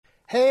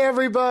Hey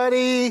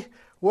everybody,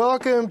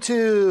 welcome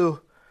to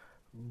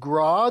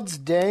Grod's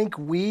Dank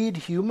Weed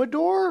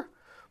Humidor.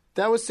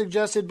 That was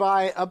suggested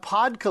by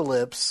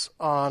Apodcalypse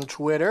on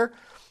Twitter.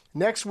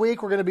 Next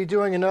week we're going to be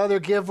doing another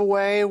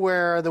giveaway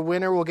where the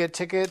winner will get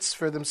tickets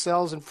for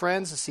themselves and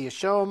friends to see a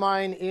show of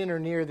mine in or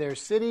near their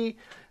city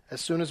as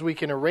soon as we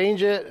can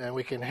arrange it and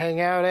we can hang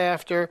out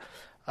after.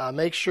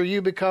 Make sure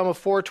you become a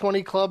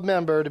 420 Club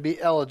member to be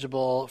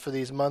eligible for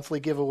these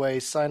monthly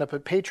giveaways. Sign up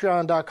at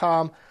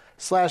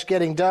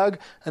patreon.com/gettingdoug.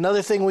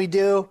 Another thing we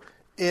do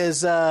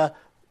is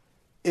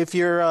if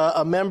you're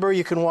a member,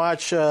 you can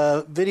watch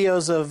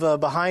videos of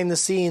behind the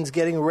scenes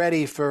getting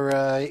ready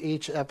for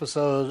each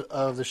episode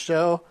of the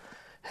show.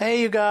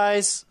 Hey, you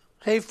guys.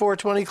 Hey,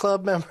 420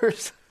 Club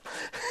members.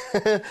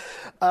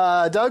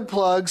 Doug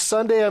plugs.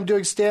 Sunday I'm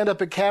doing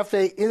stand-up at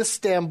Cafe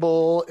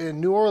Istanbul in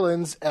New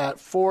Orleans at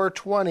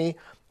 420.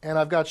 And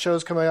I've got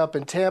shows coming up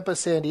in Tampa,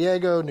 San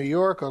Diego, New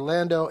York,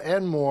 Orlando,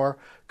 and more.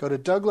 Go to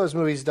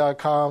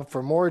douglovesmovies.com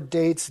for more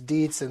dates,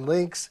 deets, and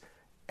links,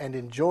 and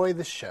enjoy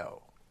the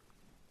show.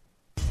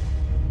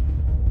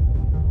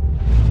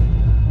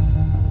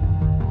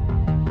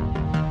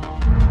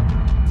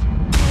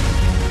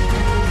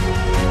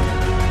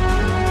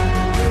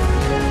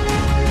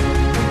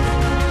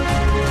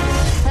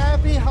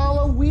 Happy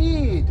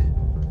Halloween!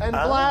 And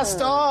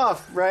blast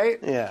off, right?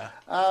 Yeah.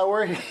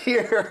 We're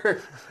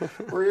here.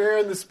 We're here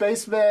in the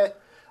Spacement.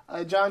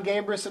 John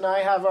Gabris and I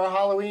have our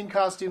Halloween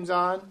costumes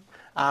on.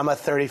 I'm a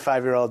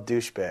 35-year-old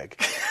douchebag.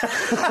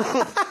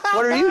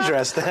 What are you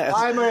dressed as?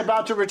 I'm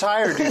about to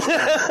retire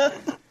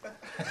douchebag.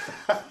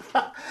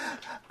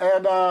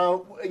 And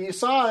you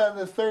saw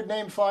the third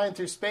name flying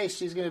through space.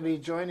 She's going to be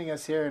joining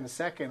us here in a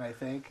second, I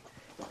think.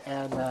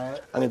 And I'm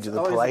going to do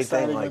the polite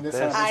thing like this.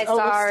 Hi, let's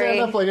sorry. stand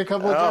up like a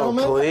couple of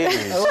gentlemen.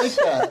 Please. I like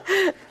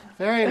that.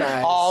 Very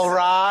nice. All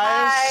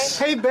rise.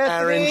 Hey,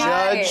 Bethany. Aaron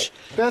Judge.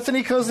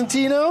 Bethany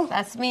Cosentino.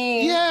 That's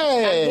me.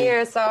 Yay. I'm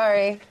here,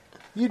 sorry.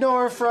 You know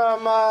her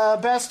from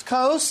Best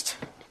Coast,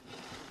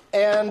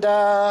 and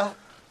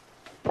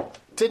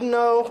didn't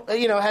know,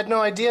 had no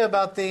idea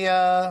about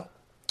the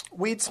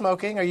weed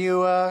smoking. Are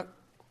you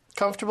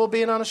comfortable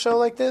being on a show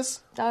like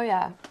this? Oh,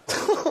 yeah.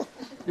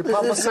 Your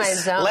This is my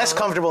zone. Less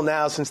comfortable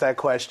now since that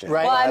question.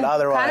 Right. Well, I'm But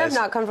otherwise, kind of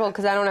not comfortable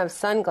because I don't have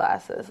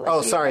sunglasses.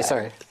 Like you sorry.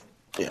 guys.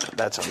 Yeah,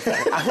 that's okay.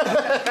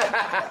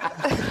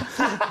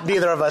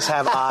 Neither of us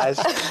have eyes.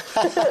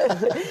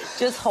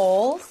 Just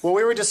holes? Well,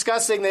 we were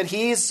discussing that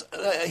he's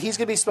going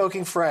to be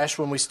smoking fresh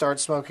when we start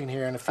smoking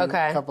here in a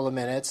couple of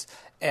minutes.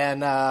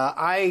 And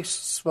I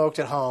smoked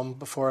at home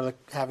before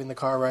having the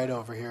car ride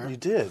over here. You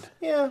did?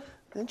 Yeah.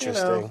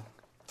 Interesting.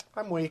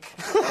 I'm weak.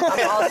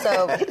 I'm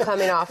also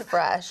coming off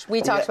fresh.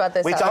 We talked about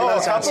this. We talked about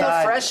this a couple of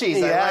outside. freshies.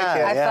 Yeah, I like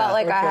it. I felt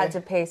like I Okay. had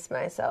to pace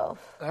myself.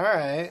 All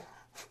right.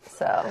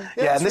 So,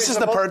 Yeah, and that's this is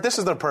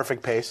the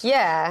perfect pace.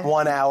 yeah.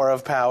 1 hour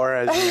of power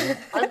as you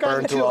I've burn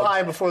gotten through too all.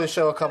 high before the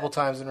show a couple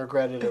times and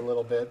regretted it a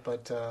little bit,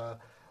 but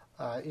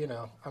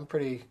I'm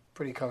pretty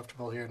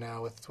comfortable here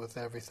now with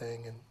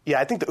everything. And Yeah,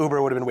 I think the Uber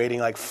would have been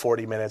waiting like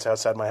 40 minutes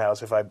outside my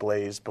house if I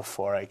blazed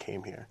before I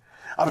came here.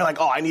 I'd be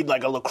like, oh, I need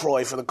like a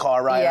LaCroix for the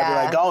car ride. Yeah. I'd be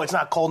like, oh, it's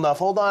not cold enough.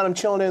 Hold on, I'm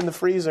chilling in the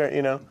freezer,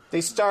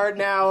 they start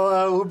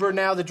now, Uber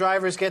now, the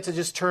drivers get to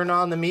just turn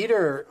on the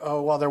meter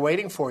while they're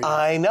waiting for you.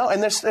 I know,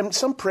 and there's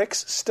some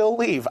pricks still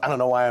leave. I don't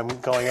know why I'm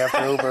going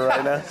after Uber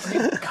right now.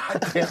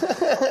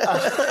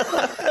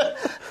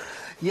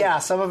 Yeah,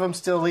 some of them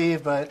still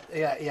leave, but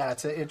yeah,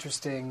 it's an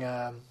interesting.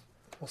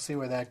 We'll see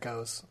where that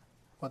goes.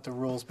 What the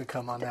rules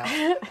become on that.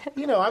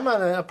 I'm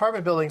on an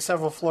apartment building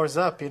several floors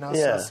up. Yeah.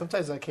 So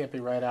sometimes I can't be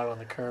right out on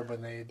the curb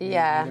when they need me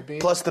to be.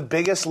 Plus, the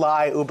biggest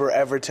lie Uber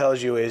ever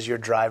tells you is your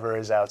driver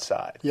is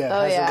outside. Yeah.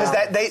 Oh,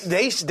 yeah.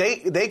 Because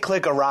they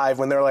click arrive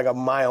when they're like a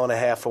mile and a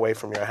half away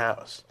from your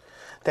house.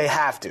 They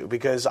have to,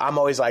 because I'm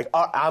always like,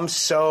 I have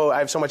so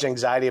much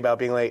anxiety about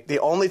being late. The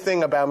only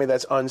thing about me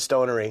that's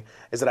unstonery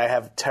is that I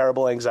have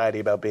terrible anxiety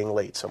about being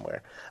late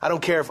somewhere. I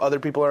don't care if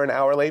other people are an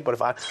hour late, but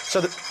if I...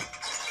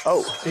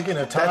 Speaking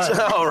of time, That's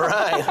all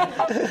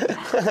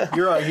right.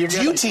 you're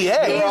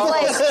UTA.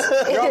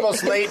 you're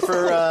almost late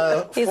for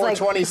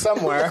 420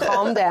 somewhere.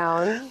 Calm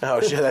down.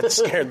 Oh, shit, that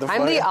scared the fuck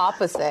I'm the out.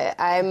 opposite.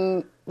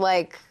 I'm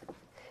like,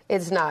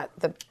 it's not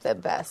the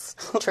best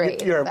trait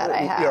that I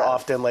have. You're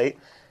often late.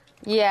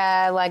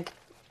 Yeah, like,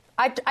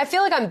 I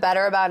feel like I'm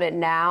better about it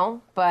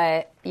now,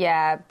 but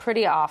yeah,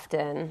 pretty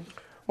often.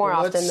 More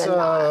often than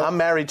not. I'm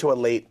married to a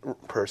late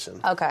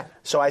person. Okay.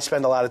 So I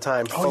spend a lot of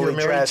time fully You're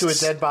married dressed. to a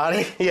dead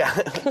body? Yeah.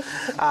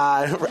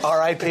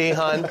 R.I.P.,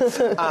 hun.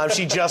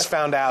 She just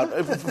found out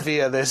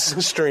via this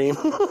stream.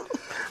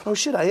 Oh,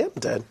 shit, I am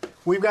dead.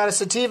 We've got a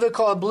sativa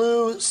called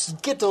Blue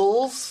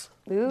Skittles.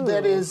 Ooh.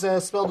 That is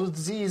spelled with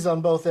Z's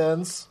on both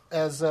ends.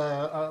 As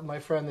my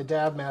friend the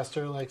Dab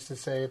Master likes to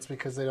say, it's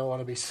because they don't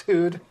want to be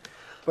sued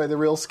by the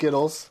real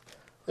Skittles.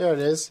 There it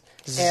is.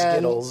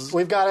 Skittles. And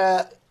we've got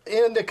a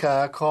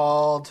indica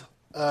called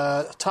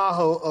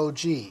Tahoe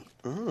OG.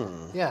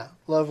 Yeah,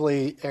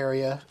 lovely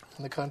area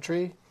in the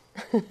country,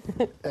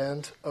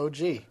 and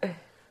OG.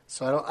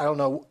 So I don't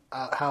know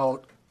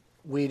how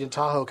weed in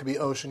Tahoe could be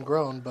ocean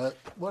grown, but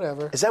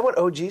whatever. Is that what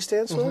OG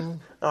stands for? Mm-hmm.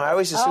 Oh, I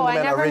always assumed it I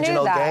meant never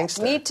original knew that.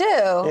 gangster. Me too.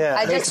 Yeah.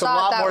 I Makes just a thought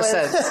lot that more was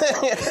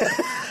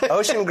sense.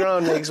 Ocean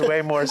grown makes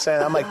way more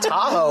sense. I'm like,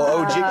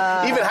 Tahoe,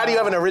 OG. Even how do you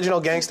have an original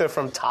gangster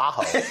from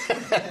Tahoe?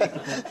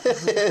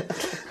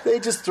 They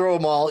just throw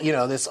them all,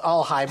 there's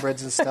all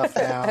hybrids and stuff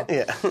now.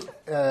 Yeah.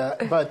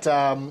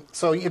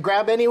 So you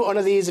grab any one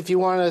of these if you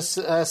want a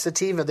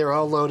sativa. They're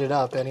all loaded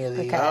up, any of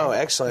these. Okay. Oh,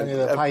 excellent. Any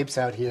of the pipes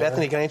out here.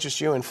 Bethany, can I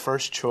interest you in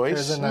first choice?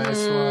 There's a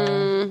nice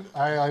one.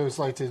 I always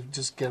like to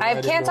just get I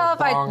right can't into tell a if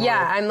bong rip.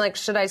 I'm like,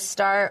 should I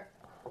start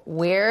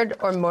weird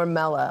or more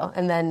mellow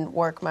and then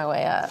work my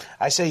way up?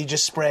 I say you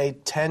just spray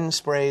 10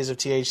 sprays of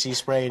THC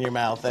spray in your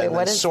mouth and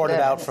what then is sort it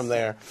out this? from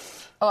there.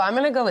 Oh, I'm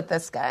going to go with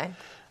this guy.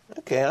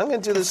 Okay, I'm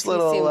going to do this He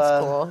little, seems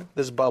cool.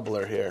 this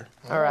bubbler here.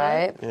 All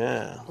right.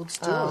 Yeah. Let's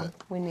do it.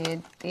 We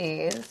need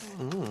these.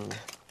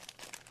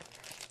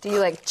 Do you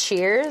like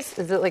cheers?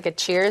 Is it like a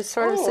cheers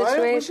sort of We've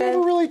situation?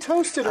 never really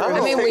toasted or I mean,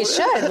 anything. we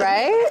should,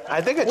 right? I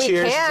think a We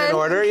cheers is can. in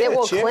order. Yeah, It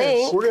will cheers.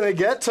 clink. We're going to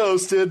get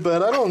toasted,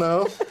 but I don't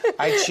know.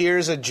 I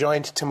cheers a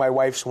joint to my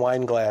wife's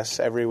wine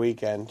glass every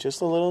weekend. Just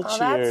a little Oh,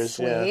 that's cheers.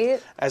 Yeah. sweet.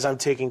 As I'm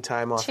taking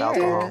time off Cheers.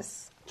 alcohol.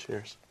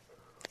 Cheers.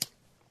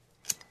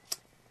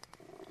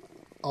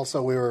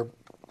 Also, we were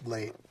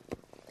late.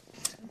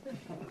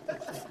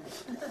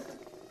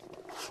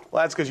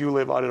 Well, that's because you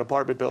live on an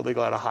apartment building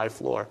on a high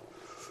floor.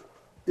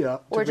 Yeah.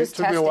 We're just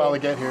took me a while to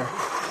testing. get here.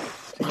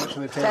 To get to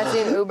the table. That's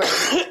an Uber.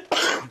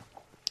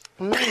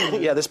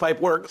 Yeah, this pipe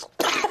works.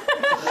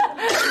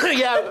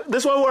 Yeah,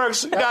 this one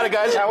works. Got it,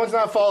 guys. That one's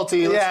not faulty.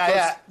 Yeah,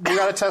 yeah. We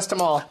got to test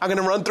them all. I'm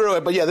going to run through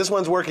it, but yeah, this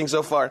one's working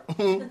so far.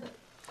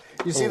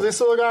 You see this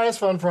little guy? It's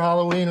fun for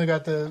Halloween. We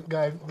got the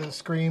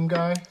Scream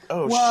guy.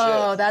 Oh,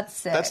 Whoa, shit. that's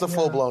sick. That's the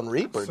full-blown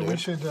Reaper, So dude.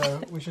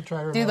 we should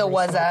try to do remember the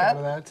was something out up.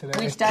 of that today.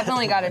 We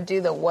definitely got to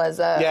do the was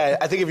up. Yeah,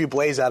 I think if you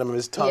blaze at him,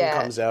 his tongue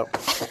Yeah. comes out.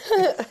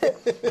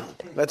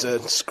 That's a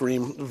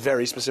Scream,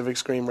 very specific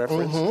Scream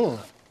reference.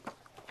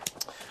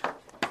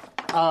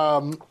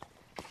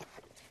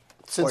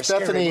 Since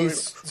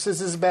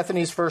this is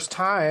Bethany's first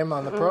time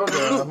on the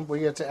program, we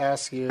get to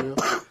ask you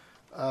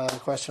the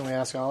question we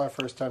ask all our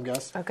first-time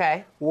guests.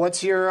 Okay.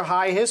 What's your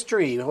high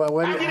history? How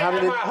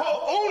did my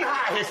whole own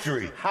high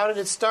history. How did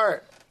it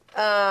start?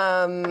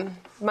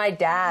 My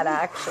dad,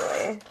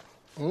 actually.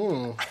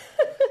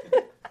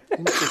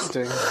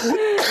 Interesting. Excuse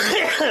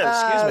me,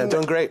 I'm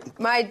doing great.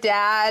 My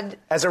dad.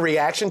 As a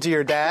reaction to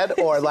your dad,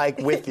 or like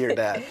with your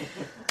dad?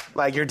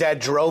 Like your dad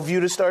drove you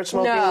to start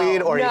smoking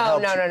weed, or he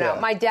helped you? No. Yeah.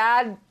 My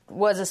dad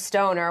was a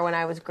stoner when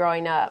I was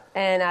growing up,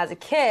 and as a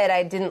kid,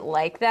 I didn't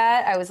like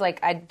that. I was like,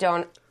 I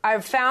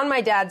found my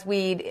dad's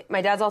weed.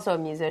 My dad's also a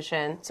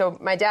musician, so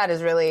my dad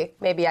is really,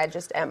 maybe I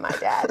just am my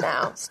dad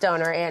now,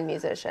 stoner and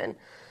musician.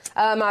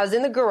 I was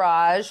in the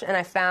garage, and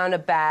I found a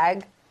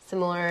bag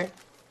similar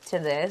to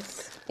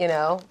this,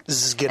 This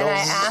is Skittles. And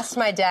I asked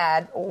my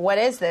dad, "What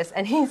is this?"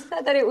 And he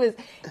said that it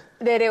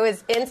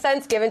was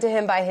incense given to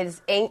him by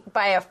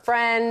a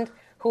friend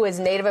who was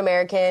Native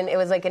American. It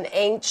was like an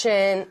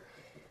ancient,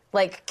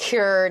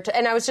 cured,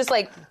 and I was just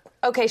like,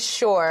 okay,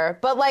 sure,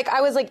 but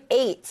I was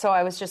 8, so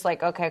I was just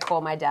like, okay,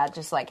 cool. My dad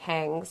just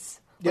hangs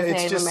with it's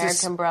Native just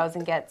American bros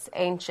and gets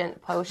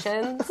ancient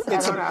potions. I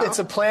don't know. It's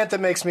a plant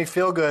that makes me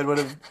feel good. Would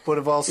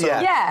have also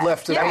Yeah.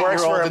 left an Yeah. That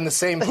works 8-year-old for- in the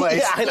same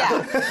place. Yeah, I know.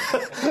 Yeah.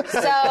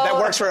 So That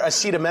works for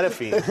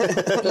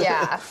acetaminophen.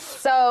 yeah.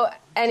 So,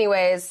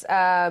 anyways,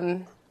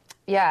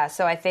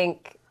 so I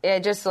think it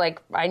just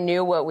I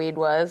knew what weed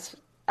was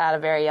at a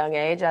very young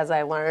age as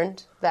I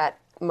learned that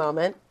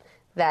moment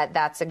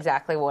that's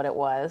exactly what it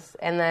was.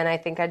 And then I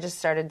think I just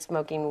started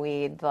smoking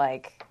weed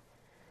by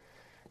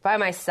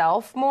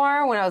myself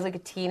more when I was a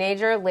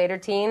teenager, later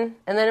teen.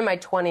 And then in my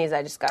 20s,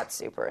 I just got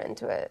super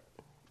into it.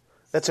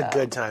 That's a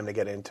good time to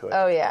get into it.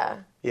 Oh, yeah.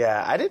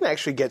 Yeah, I didn't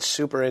actually get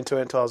super into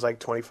it until I was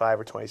 25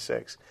 or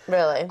 26.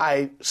 Really?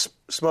 I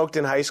smoked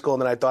in high school,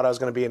 and then I thought I was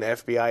going to be an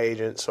FBI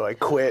agent, so I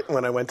quit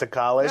when I went to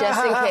college.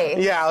 Just in case.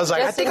 Yeah, I was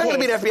like, Just I think in I'm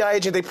going to be an case. FBI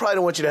agent. They probably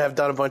don't want you to have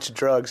done a bunch of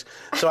drugs.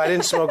 So I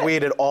didn't smoke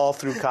weed at all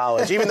through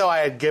college, even though I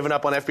had given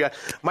up on FBI.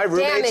 My Damn,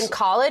 roommates... in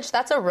college,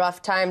 that's a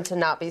rough time to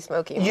not be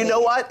smoking You weed.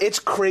 know what? It's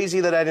crazy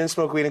that I didn't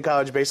smoke weed in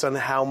college based on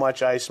how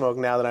much I smoke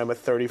now that I'm a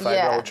 35-year-old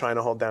Yeah. trying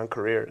to hold down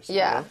careers. you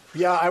Yeah. know?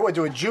 Yeah, I went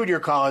to a junior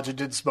college and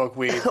didn't smoke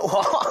weed.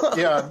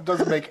 Yeah, it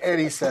doesn't make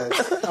any sense.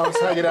 I was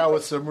hanging out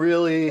with some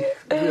really,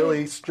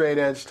 really straight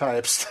edge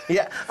types.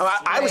 Yeah,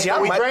 I was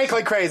young. We drank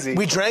like crazy.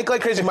 We drank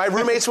like crazy. My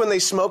roommates, when they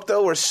smoked,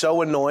 though, were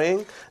so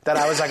annoying that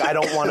I was like, I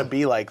don't want to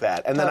be like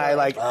that. And then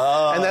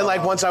and then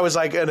once I was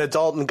an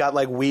adult and got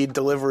weed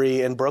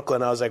delivery in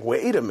Brooklyn, I was like,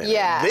 wait a minute,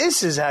 Yeah.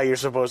 this is how you're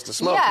supposed to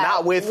smoke, Yeah,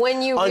 not with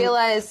when you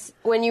realize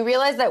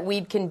that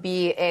weed can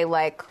be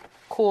a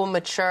cool,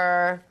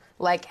 mature,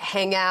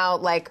 hang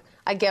out,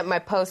 I get my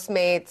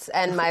Postmates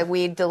and my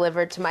weed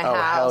delivered to my hell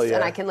house, yeah.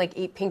 and I can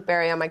eat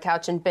Pinkberry on my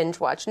couch and binge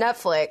watch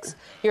Netflix.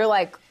 You're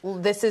like,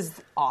 this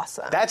is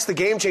awesome. That's the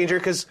game changer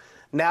because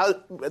Now,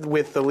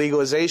 with the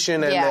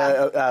legalization and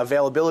the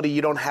availability,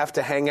 you don't have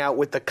to hang out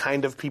with the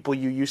kind of people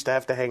you used to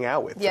have to hang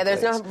out with. Yeah,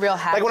 there's no real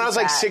happy Like when I was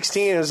like facts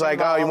 16, it was like,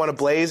 oh, you want to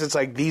blaze? It's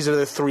like, these are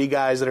the 3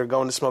 guys that are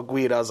going to smoke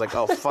weed. I was like,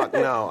 oh, fuck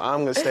no,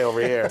 I'm going to stay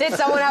over here. Did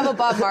someone have a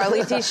Bob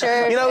Marley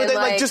t-shirt? You know, and,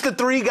 like just the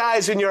 3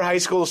 guys in your high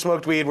school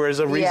smoked weed was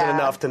a reason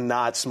enough to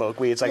not smoke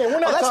weed. It's like, we're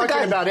not that's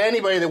talking about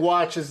anybody that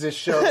watches this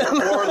show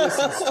or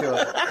listens to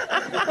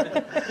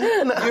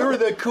it. You're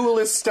the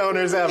coolest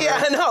stoners ever.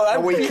 Yeah, I know.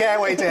 And we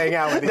can't wait to hang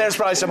out with you. There's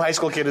probably some high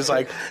school kid who's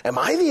like, am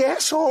I the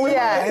asshole?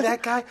 Am I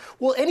that guy?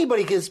 Well,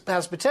 anybody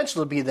has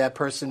potential to be that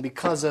person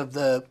because of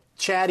the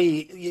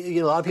chatty.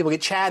 A lot of people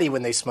get chatty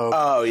when they smoke.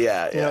 Oh,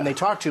 yeah. You know, and they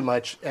talk too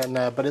much. And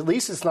but at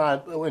least it's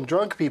not when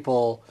drunk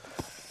people,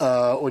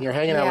 when you're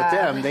hanging out with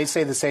them, they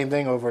say the same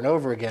thing over and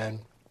over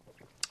again.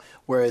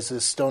 Whereas the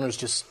stoners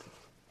just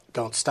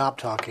don't stop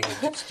talking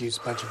and just use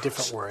a bunch of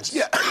different words.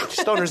 Yeah,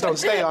 stoners don't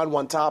stay on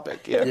one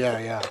topic.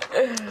 Yeah.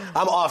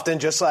 I'm often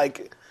just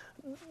like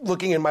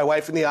looking at my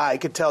wife in the eye. I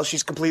could tell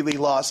she's completely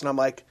lost, and I'm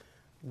like,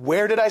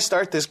 where did I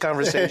start this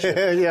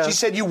conversation? Yeah. She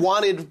said you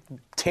wanted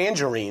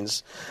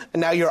tangerines, and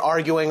now you're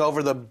arguing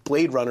over the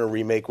Blade Runner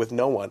remake with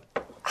no one.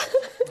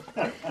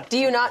 Do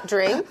you not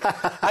drink?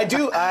 I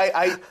do.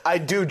 I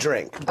do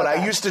drink, but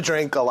I used to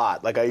drink a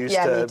lot. Like I used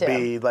to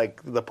be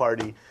like the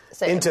party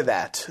into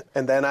that,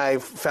 and then I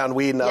found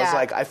weed, and I was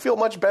like, I feel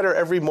much better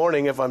every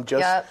morning if I'm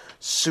just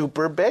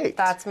super baked.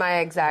 That's my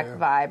exact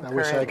vibe. I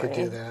wish I could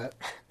do that.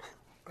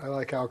 I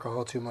like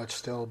alcohol too much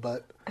still,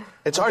 but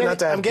it's hard not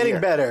to have I'm getting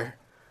beer. better.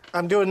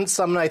 I'm doing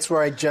some nights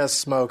where I just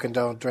smoke and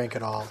don't drink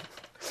at all.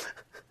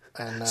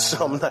 And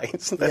some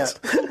nights.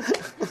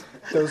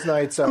 Those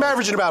nights. I'm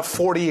averaging about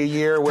 40 a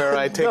year where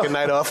I take a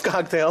night off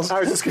cocktails.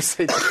 I was just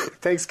going to say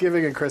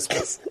Thanksgiving and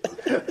Christmas.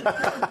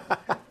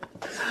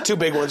 2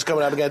 big ones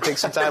coming up. I got to take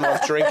some time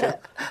off drinking.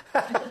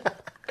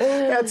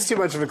 That's too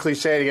much of a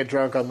cliche to get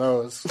drunk on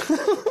those.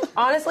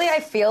 Honestly, I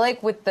feel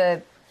like with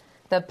the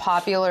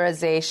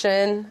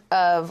popularization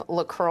of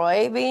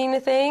LaCroix being a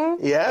thing,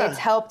 it's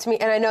helped me.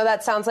 And I know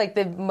that sounds like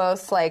the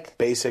most like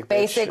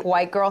basic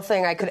white girl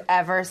thing I could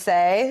ever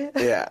say.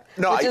 Yeah.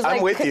 No,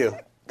 I'm with you.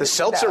 The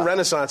seltzer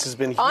renaissance has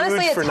been huge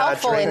Honestly, it's for not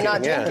helpful drinking. in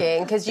not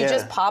drinking because you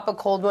just pop a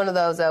cold one of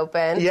those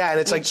open. Yeah, and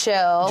it's like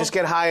chill. Just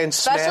get high and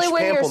smash Especially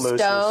when you're pamplemooses.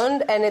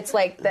 Stoned and it's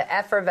like the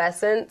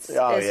effervescence is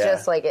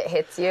just like it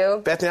hits you.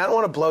 Bethany, I don't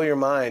want to blow your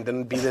mind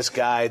and be this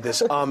guy,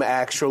 this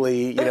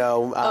actually,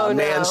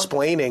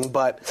 mansplaining,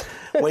 but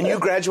when you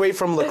graduate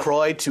from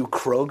LaCroix to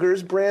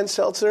Kroger's brand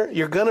seltzer,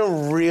 you're going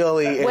to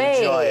really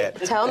enjoy it.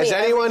 Tell me Is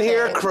anyone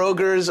here everything.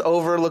 Kroger's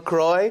over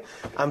LaCroix?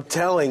 I'm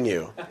telling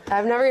you.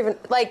 I've never even,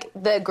 like,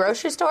 the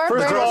grocery store?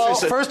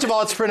 First of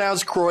all, it's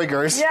pronounced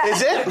Kroger's. Yeah.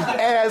 Is it?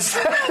 As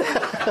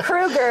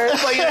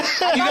Kruger's. But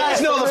you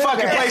guys know the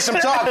fucking place I'm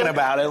talking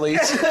about, at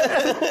least.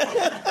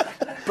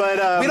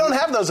 But we don't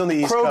have those on the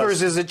East Coast.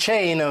 Kroger's is a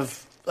chain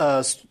of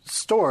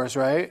stores,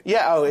 right?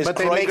 Yeah, but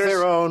they make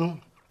their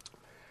own.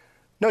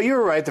 No, you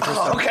were right the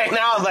first time. Okay,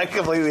 now I'm like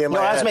completely in my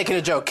No, I was head. making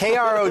a joke.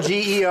 Krogers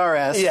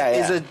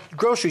is a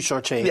grocery store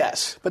chain.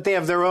 Yes. But they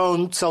have their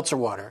own seltzer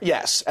water.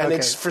 Yes, and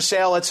it's for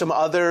sale at some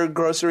other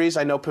groceries.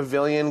 I know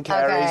Pavilion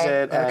carries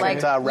it,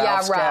 and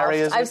Ralph's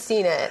carries it. I've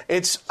seen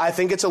it. I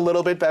think it's a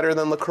little bit better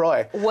than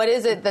LaCroix. What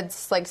is it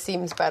that's like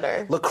seems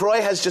better? LaCroix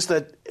has just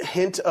a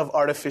hint of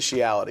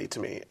artificiality to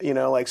me. You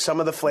know, like some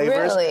of the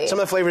flavors. Really? Some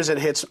of the flavors it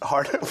hits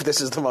harder. This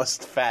is the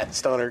most fat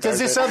stoner. Does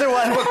this other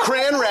one? But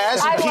cran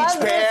ras and I love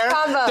peach this pear,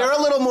 combo. they're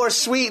a little more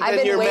sweet I've than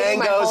been your waiting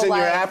my mangoes whole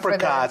and your life for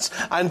apricots.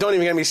 And don't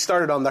even get me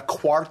started on the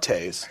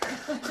Quartes.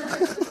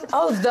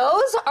 Oh,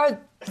 those are...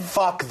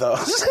 Fuck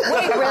those.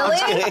 Wait, really?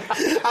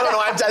 I don't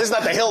know. It's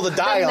not the hill to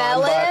die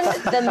on.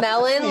 But the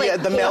melon,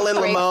 like the melon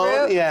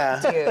limon. Yeah,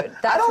 dude,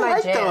 that's I don't my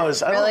like jam.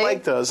 those. I Really? don't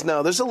like those.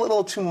 No, there's a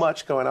little too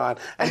much going on.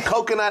 And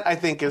coconut, I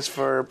think, is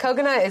for.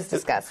 Coconut is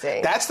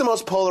disgusting. That's the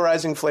most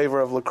polarizing flavor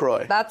of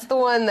LaCroix. That's the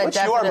one that What's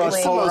your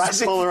definitely.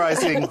 most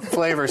polarizing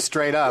flavor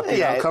straight up. You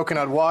know,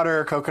 coconut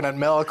water, coconut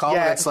milk, all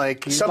that's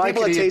like. Some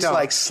people it tastes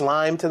like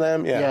slime to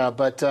them. Yeah,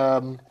 but.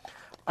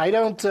 I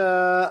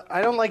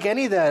don't like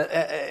any of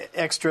that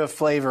extra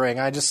flavoring.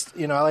 I just,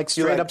 I like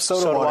straight up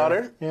soda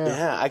water.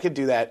 Yeah, I could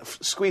do that.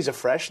 Squeeze a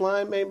fresh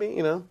lime, maybe,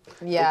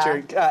 Yeah.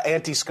 Get your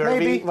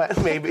anti-scurvy,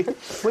 maybe.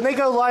 When they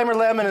go lime or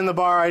lemon in the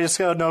bar, I just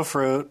go no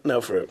fruit.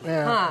 No fruit.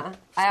 Yeah. Huh.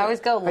 I always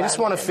go lemon. I just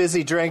want a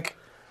fizzy drink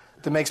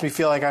that makes me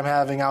feel like I'm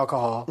having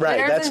alcohol.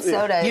 Right. Bitters and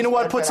soda. You know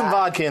what? Is Put good some for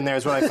that. vodka in there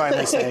is what I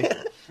finally say.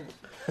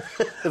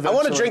 I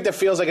want a drink that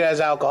feels like it has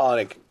alcohol in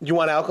it. You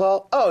want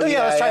alcohol? Oh,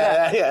 yeah, let's try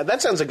that. Yeah,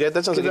 that sounds good.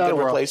 That sounds like a good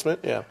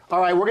replacement. Yeah.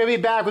 All right, we're going to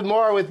be back with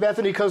more with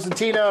Bethany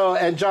Cosentino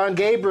and John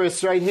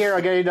Gabrus right here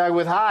on Getting Dog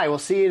with High. We'll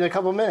see you in a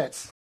couple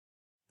minutes.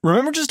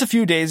 Remember just a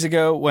few days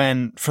ago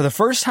when, for the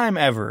first time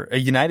ever, a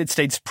United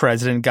States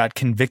president got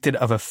convicted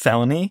of a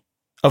felony?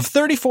 Of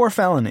 34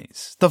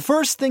 felonies. The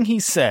first thing he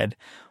said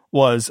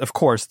was, of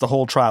course, the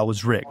whole trial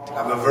was rigged.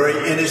 I'm a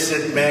very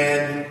innocent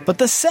man. But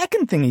the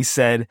second thing he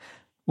said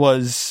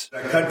was...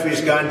 Our country's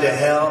gone to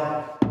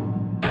hell.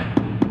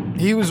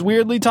 he was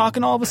weirdly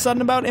talking all of a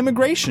sudden about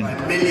immigration.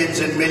 Millions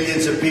and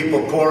millions of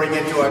people pouring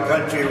into our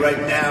country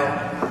right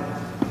now,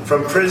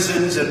 from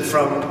prisons and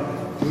from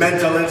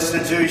mental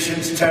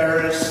institutions,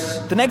 terrorists.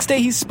 The next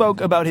day he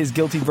spoke about his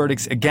guilty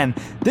verdicts again.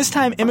 This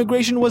time,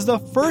 immigration was the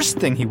first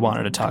thing he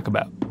wanted to talk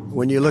about.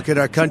 When you look at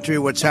our country,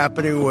 what's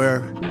happening,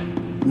 where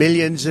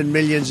millions and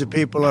millions of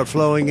people are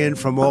flowing in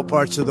from all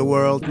parts of the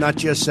world, not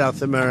just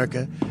South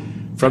America,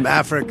 from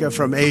Africa,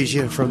 from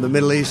Asia, from the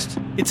Middle East.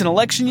 It's an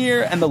election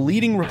year, and the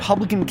leading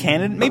Republican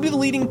candidate, maybe the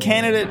leading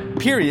candidate,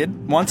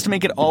 period, wants to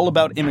make it all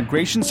about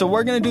immigration, so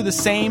we're going to do the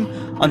same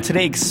on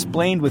Today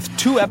Explained with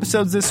 2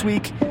 episodes this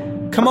week.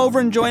 Come over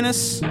and join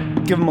us.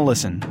 Give them a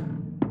listen.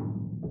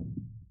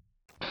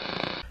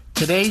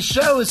 Today's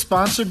show is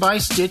sponsored by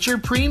Stitcher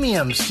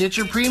Premium.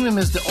 Stitcher Premium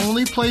is the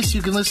only place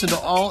you can listen to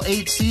all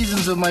 8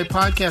 seasons of my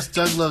podcast,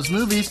 Doug Loves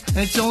Movies, and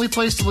it's the only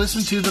place to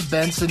listen to The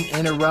Benson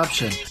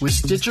Interruption. With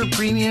Stitcher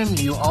Premium,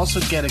 you also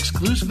get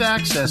exclusive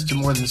access to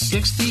more than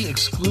 60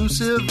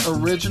 exclusive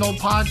original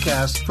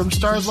podcasts from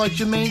stars like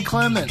Jermaine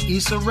Clement,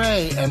 Issa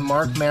Rae, and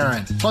Marc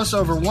Maron. Plus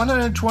over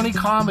 120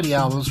 comedy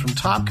albums from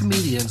top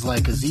comedians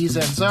like Aziz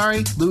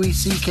Ansari, Louis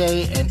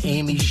C.K., and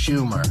Amy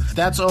Schumer.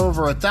 That's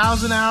over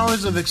 1,000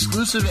 hours of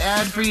exclusive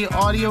ad-free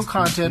audio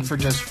content for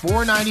just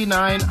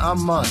 $4.99 a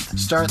month.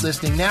 Start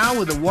listening now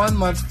with a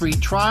 1-month free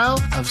trial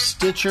of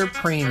Stitcher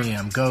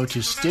Premium. Go to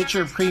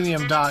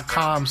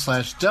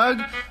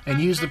StitcherPremium.com/Doug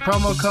and use the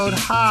promo code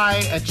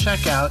HIGH at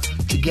checkout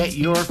to get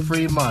your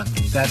free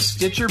month. That's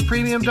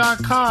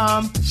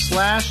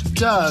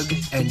StitcherPremium.com/Doug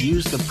and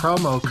use the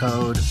promo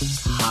code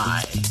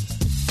HIGH.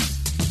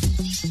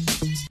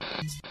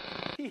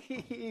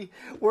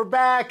 We're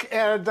back,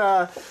 and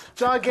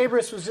John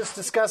Gabris was just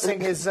discussing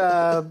his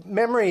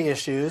memory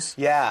issues.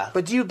 Yeah.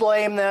 But do you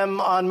blame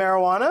them on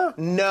marijuana?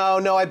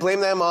 No, I blame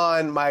them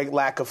on my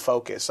lack of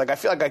focus. Like, I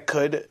feel like I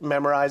could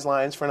memorize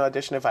lines for an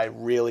audition if I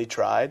really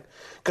tried.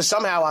 Because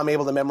somehow I'm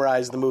able to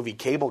memorize the movie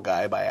Cable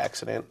Guy by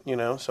accident, you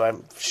know? So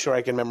I'm sure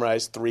I can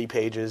memorize 3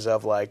 pages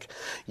of, like,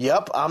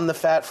 yep, I'm the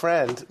fat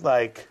friend.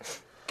 Like,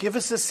 give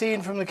us a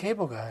scene from the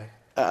Cable Guy.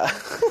 Let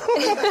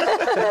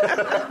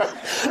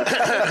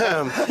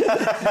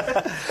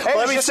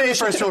me say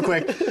first real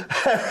quick.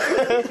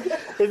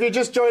 If you're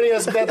just joining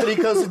us, Bethany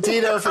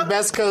Cosentino from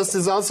Best Coast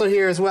is also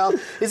here as well.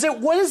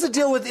 What is the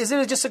deal with, is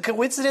it just a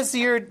coincidence that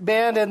your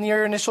band and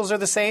your initials are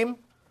the same?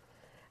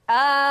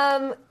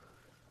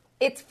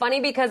 It's funny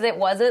because it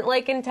wasn't,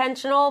 like,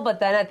 intentional, but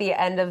then at the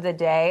end of the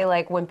day,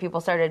 like, when people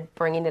started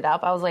bringing it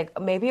up, I was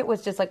like, maybe it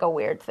was just, like, a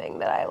weird thing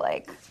that I,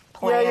 like,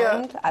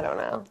 planned. Yeah. I don't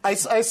know. I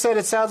said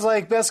it sounds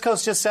like, Best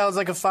Coast just sounds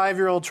like a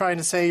 5-year-old trying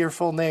to say your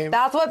full name.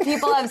 That's what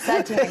people have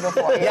said to me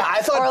before. Yeah,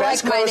 I thought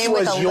Best Coast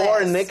was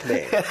your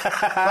nickname.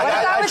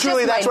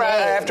 Truly, that's why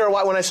after a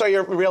while, when I saw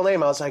your real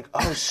name, I was like,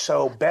 oh,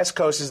 so Best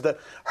Coast is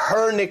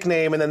her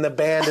nickname, and then the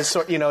band is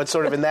it's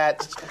sort of in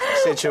that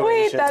situation.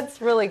 Wait,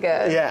 that's really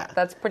good. Yeah.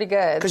 That's pretty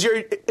good. Because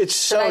it's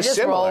so similar. Should I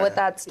just roll with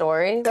that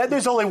story?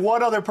 There's only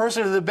one other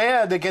person in the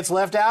band that gets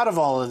left out of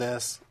all of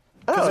this.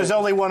 Because there's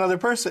only one other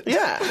person.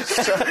 Yeah.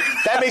 So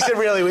that makes it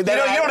really weird. You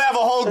don't have a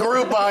whole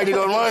group behind you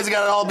going, well, it's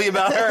got to all be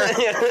about her.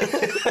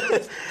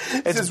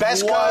 It's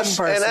Best Coast,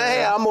 and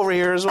hey, I'm over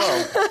here as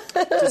well.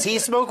 Does he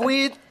smoke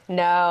weed?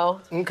 No.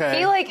 Okay.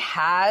 He,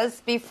 has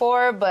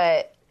before,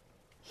 but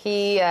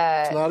he...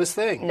 it's not his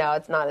thing. No,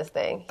 it's not his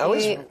thing.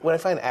 When I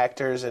find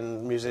actors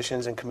and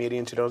musicians and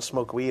comedians who don't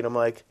smoke weed, I'm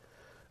like...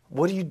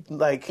 What do you,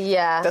 like...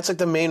 Yeah. That's, like,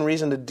 the main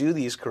reason to do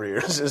these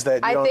careers, is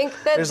that I think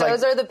that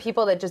those are the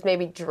people that just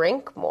maybe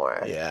drink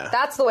more. Yeah.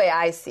 That's the way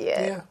I see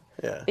it.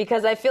 Yeah.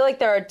 Because I feel like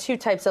there are 2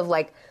 types of,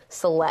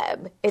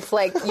 celeb. It's,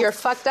 you're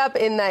fucked up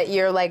in that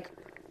you're,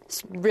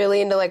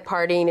 really into,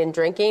 partying and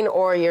drinking,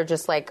 or you're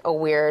just, a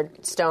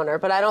weird stoner.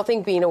 But I don't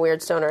think being a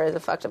weird stoner is a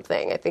fucked up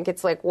thing. I think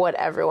it's, what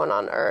everyone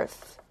on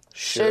Earth...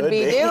 should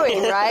be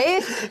doing,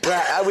 right? Right.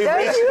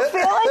 Don't you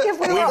feel like if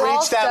we were all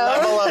reached that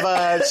level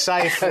of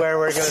Syph where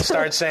we're going to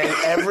start saying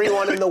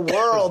everyone in the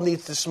world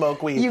needs to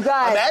smoke weed. You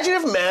guys, imagine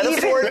if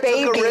Manafort took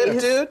a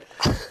rip, dude.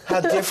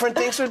 How different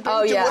things would be.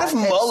 Oh, dude, yeah, what if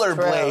Mueller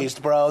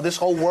blazed, bro? This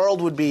whole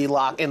world would be in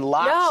lockstep.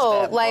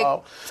 No,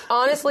 bro.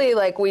 Honestly,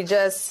 I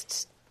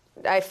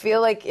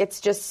feel like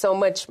it's just so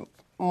much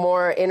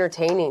more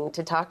entertaining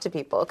to talk to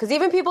people. Because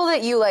even people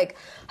that you,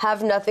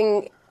 have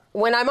nothing...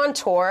 When I'm on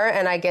tour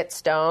and I get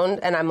stoned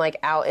and I'm,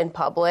 out in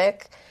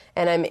public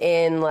and I'm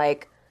in,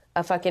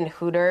 a fucking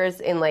Hooters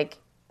in,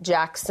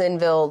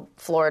 Jacksonville,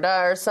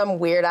 Florida or some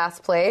weird-ass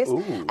place,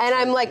 and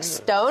I'm,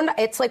 stoned,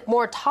 it's,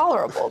 more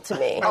tolerable to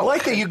me. I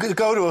like that you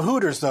go to a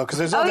Hooters, though, because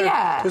there's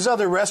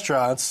other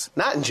restaurants.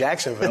 Not in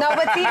Jacksonville. No,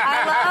 but see,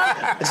 I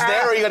love... It's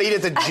there or you got to eat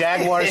at the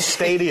Jaguars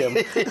Stadium.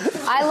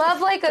 I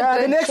love, a good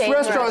the next chain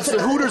restaurant's the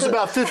Hooters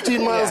about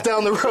 15 miles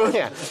down the road.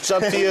 Yeah, it's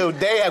up to you.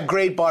 They have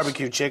great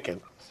barbecue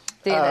chicken.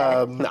 Do they?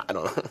 No, I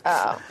don't know.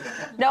 Oh.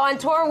 No, on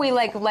tour we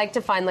like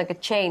to find a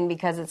chain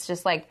because it's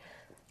just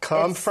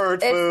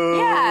Comfort it's, food.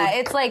 Yeah,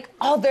 it's like,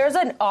 oh, there's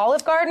an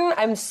Olive Garden.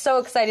 I'm so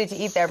excited to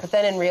eat there. But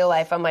then in real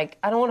life, I'm like,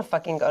 I don't want to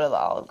fucking go to the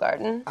Olive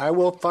Garden. I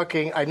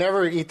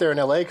never eat there in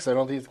LA because I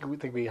don't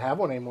think we have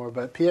one anymore.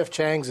 But P.F.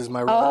 Chang's is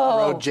my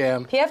road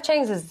jam. P.F.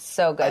 Chang's is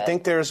so good. I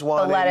think there's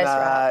one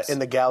in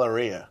the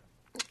Galleria.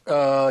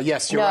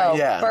 Yes, you're right.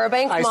 Yeah.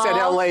 Burbank I Mall. said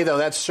LA though.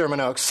 That's Sherman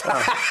Oaks.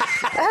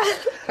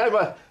 I'm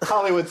a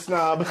Hollywood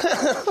snob.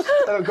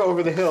 I don't go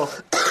over the hill.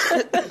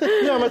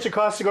 You know how much it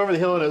costs to go over the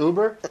hill in an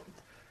Uber?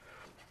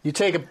 You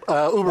take a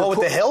Uber. With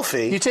the hill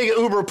fee. You take an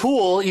Uber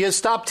pool. You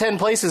stop 10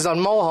 places on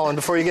Mulholland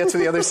before you get to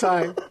the other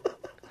side.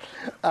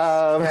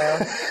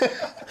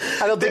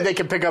 I don't think they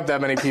can pick up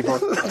that many people. I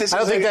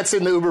don't think that's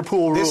in the Uber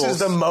pool rules. This is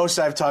the most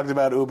I've talked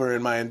about Uber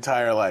in my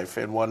entire life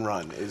in one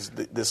run. Is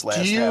this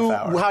last half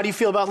hour? How do you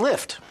feel about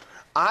Lyft?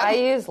 I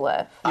use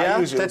Lyft. Yeah,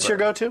 use that's Uber. your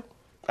go-to.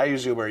 I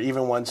use Uber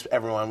even once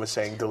everyone was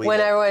saying delete When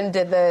it. everyone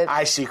did the...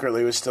 I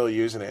secretly was still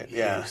using it.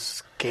 Yeah.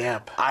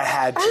 Scamp. I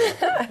had to.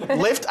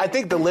 Lyft. I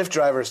think the Lyft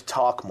drivers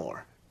talk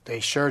more. They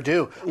sure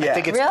do. Yeah. I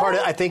think it's Really? part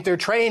of. I think they're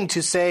trained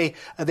to say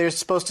they're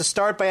supposed to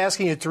start by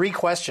asking you 3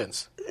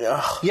 questions.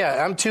 Ugh.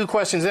 Yeah, I'm 2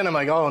 questions in. I'm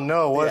like, oh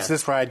no, what's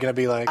this ride going to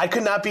be like? I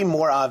could not be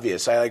more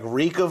obvious. I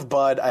reek of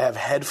bud. I have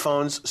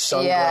headphones,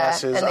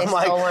 sunglasses. and they I'm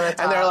still wanna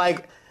and they're talk.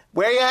 like,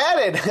 where you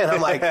headed? And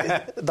I'm like,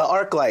 the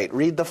arc light.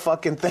 Read the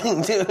fucking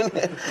thing, dude.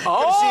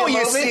 Oh,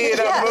 you see it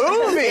in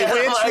a movie. Yeah,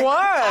 Which I'm like,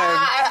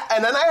 one?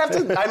 And then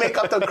I make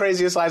up the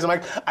craziest lies. I'm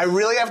like, I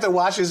really have to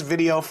watch this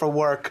video for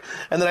work.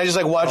 And then I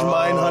just watch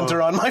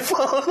Mindhunter on my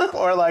phone.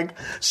 Or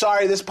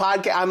sorry, this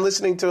podcast, I'm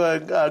listening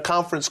to a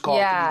conference call.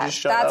 Can Yeah, you just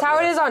shut that's up? how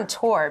it is on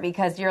tour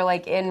because you're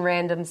in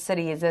random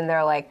cities and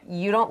they're like,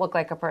 you don't look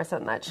like a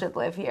person that should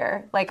live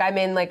here. I'm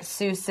in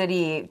Sioux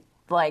City,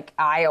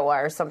 Iowa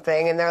or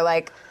something, and they're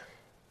like,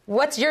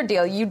 what's your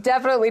deal? You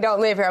definitely don't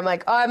live here. I'm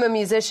like, oh, I'm a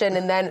musician.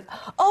 And then,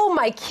 oh,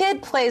 my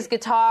kid plays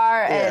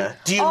guitar. And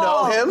Do you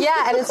know him?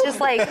 Yeah, and it's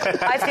just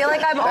I feel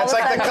like I'm all of a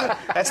sudden...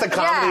 That's the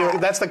comedy. Yeah.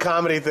 That's the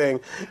comedy thing.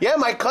 Yeah,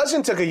 my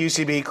cousin took a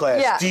UCB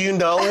class. Yeah. Do you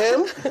know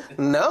him?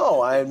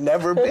 No, I've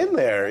never been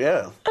there.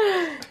 Yeah.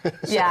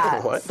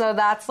 Yeah, What? so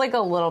that's a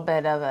little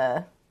bit of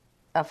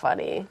a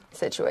funny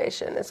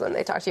situation is when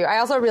they talk to you. I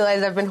also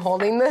realized I've been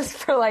holding this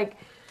for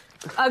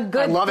a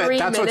good I love 3 it.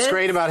 That's minutes. what's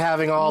great about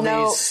having all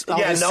No. these.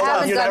 Yeah, this no,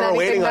 stuff. you're never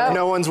waiting on it.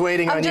 No one's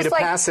waiting I'm on you just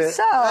to pass it.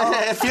 So,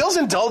 It feels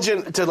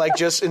indulgent to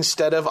just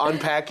instead of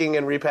unpacking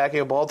and repacking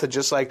a ball to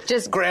just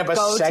grab a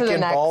go to the second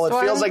next ball. It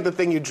feels one. like the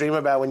thing you dream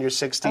about when you're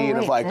 16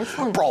 Oh, wait, of this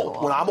one's bro,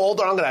 cool. when I'm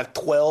older I'm gonna have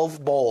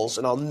 12 bowls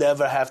and I'll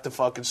never have to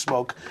fucking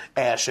smoke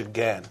ash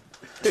again.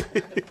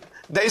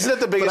 Isn't it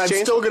the But biggest I'm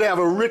change? still going to have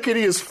a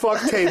rickety as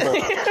fuck table.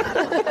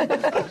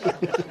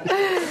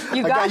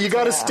 You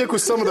got to stick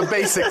with some of the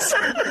basics.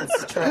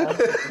 That's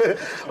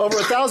true. Over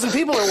 1,000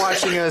 people are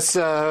watching us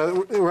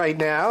right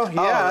now.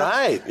 Yeah. All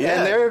right, yeah.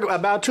 And they're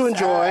about to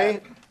enjoy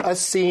a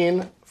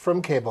scene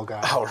from Cable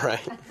Guy. All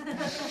right.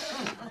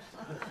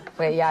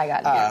 Wait, yeah, I got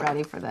to get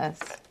ready for this.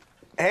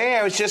 Hey,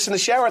 I was just in the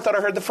shower. I thought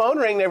I heard the phone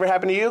ring. Never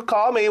happened to you.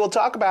 Call me. We'll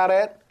talk about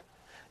it.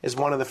 Is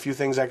one of the few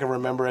things I can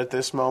remember at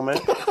this moment.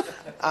 Who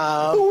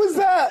was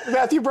that?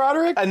 Matthew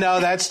Broderick? No,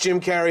 that's Jim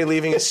Carrey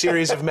leaving a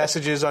series of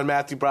messages on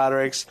Matthew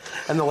Broderick's,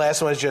 and the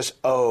last one is just,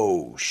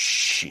 oh,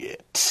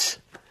 shit.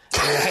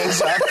 And he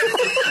hangs up.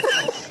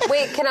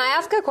 Wait, can I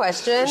ask a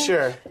question?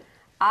 Sure.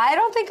 I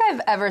don't think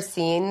I've ever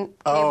seen Cable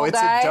Oh, it's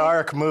Guy. a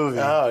dark movie.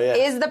 Oh, yeah.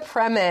 Is the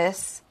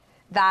premise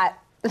that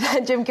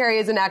Jim Carrey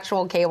is an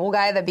actual cable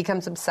guy that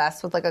becomes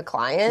obsessed with a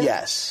client?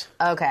 Yes.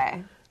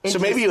 Okay. So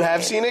maybe you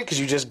have seen it because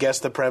you just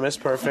guessed the premise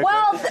perfectly.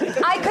 Well,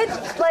 I could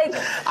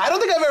I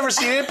don't think I've ever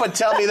seen it, but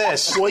tell me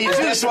this. Well, you is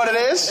do- this what it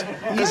is?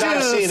 You Because I've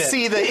do seen it.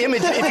 see the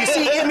image.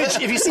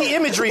 If you see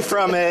imagery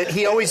from it,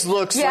 he always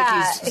looks Yeah,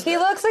 like he's he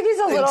looks like he's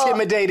a little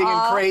intimidating and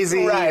off.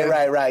 crazy.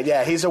 Right.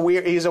 Yeah, he's a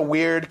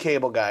weird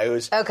cable guy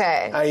who's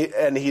Okay.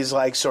 and he's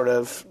sort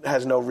of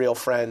has no real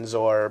friends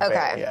or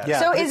Okay. yeah. Yeah,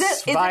 So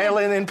it's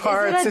violent in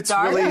parts. Is it a It's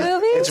dark really-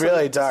 movie? It's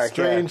really dark.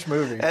 Strange yeah.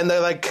 movie. And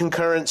the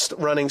concurrent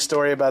running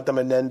story about the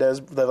Menendez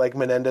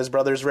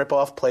brothers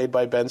ripoff played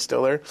by Ben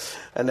Stiller,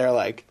 and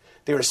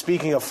they were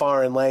speaking a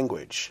foreign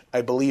language.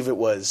 I believe it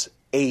was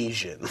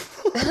Asian.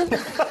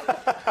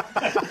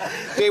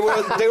 They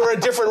were a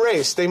different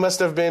race. They must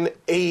have been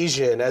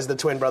Asian, as the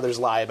twin brothers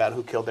lie about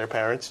who killed their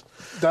parents.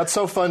 That's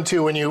so fun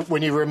too when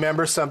you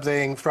remember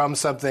something from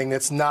something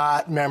that's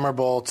not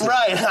memorable to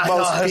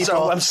most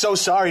people. I'm so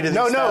sorry to these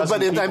No, 1,000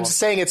 but people. I'm just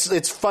saying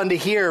it's fun to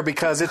hear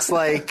because it's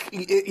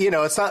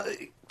it's not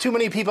too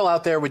many people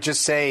out there would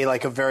just say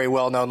a very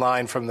well-known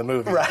line from the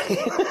movie. Right.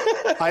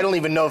 I don't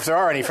even know if there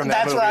are any from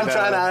that That's movie.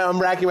 what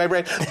I'm racking my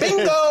brain.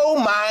 Bingo,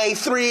 my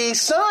 3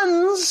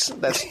 sons.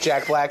 That's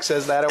Jack Black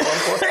says that at one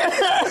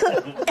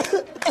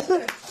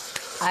point.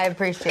 I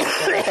appreciate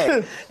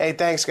it. Hey,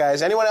 thanks,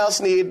 guys. Anyone else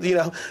need,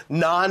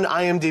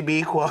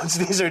 non-IMDb quotes?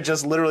 These are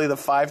just literally the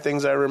 5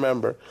 things I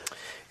remember.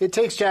 It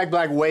takes Jack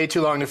Black way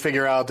too long to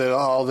figure out that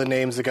all the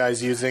names the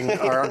guy's using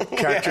are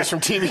characters from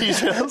TV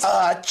shows.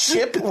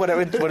 Chip, what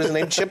is his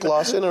name? Chip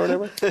Lawson or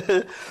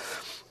whatever?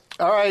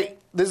 All right.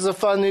 This is a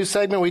fun new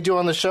segment we do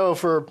on the show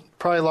for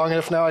probably long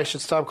enough now. I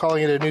should stop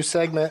calling it a new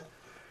segment.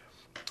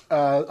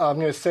 I'm going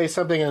to say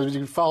something and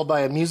it'll be followed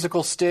by a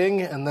musical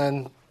sting, and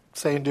then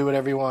say and do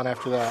whatever you want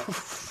after that.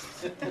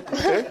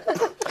 Okay?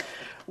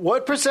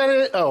 What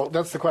percentage... Oh,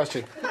 that's the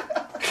question.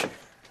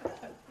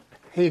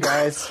 Hey,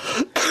 guys.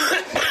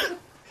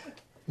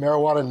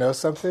 Marijuana knows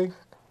something?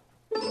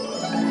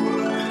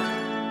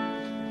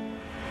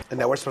 And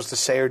now we're supposed to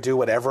say or do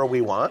whatever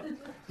we want?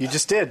 You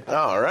just did. Oh,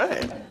 all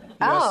right. You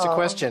asked a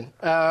question.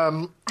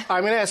 I'm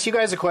going to ask you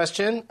guys a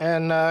question,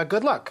 and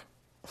good luck.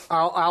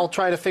 I'll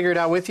try to figure it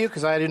out with you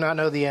because I do not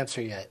know the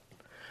answer yet.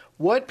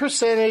 What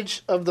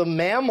percentage of the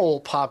mammal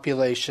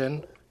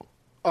population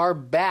are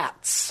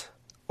bats?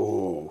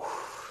 Ooh.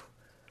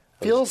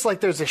 Feels like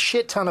there's a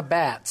shit ton of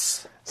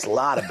bats. It's a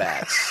lot of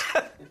bats.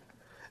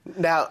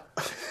 Now,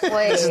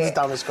 Wait. this is the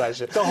dumbest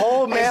question. The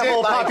whole Is it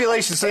mammal like-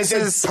 population. So is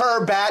this it is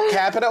per bat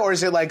capita, or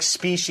is it like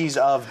species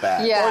of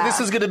bat? Yeah. Or this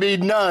is going to be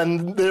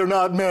none. They're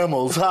not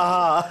mammals.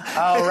 Ha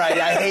ha. Oh, right.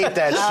 I hate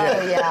that Oh,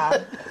 shit.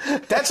 yeah.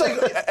 That's like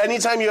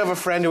anytime you have a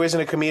friend who isn't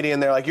a comedian,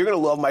 they're like, "You're gonna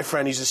love my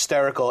friend. He's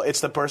hysterical."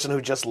 It's the person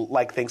who just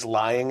like thinks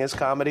lying is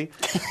comedy,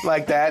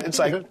 like that. It's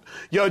like,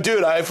 "Yo,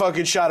 dude, I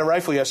fucking shot a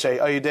rifle yesterday."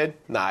 Oh, you did?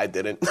 Nah, I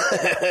didn't.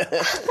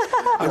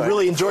 I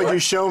really enjoyed your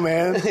show,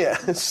 man. Yeah,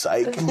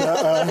 psych.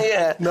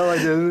 Yeah, No, I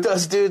didn't.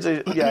 those dudes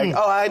are. Yeah. Like,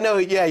 oh, I know.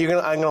 Yeah,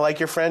 I'm gonna like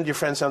your friend. Your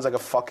friend sounds like a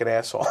fucking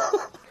asshole.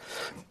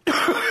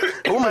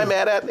 Who am I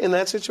mad at in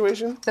that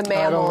situation? The I don't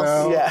mammals.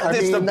 know. Yeah, I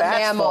it's mean, the bat's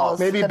mammals. fault.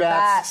 Maybe The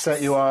bats bats.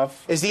 set you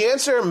off. Is the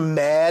answer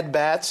mad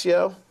bats,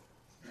 yo?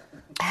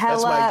 Hella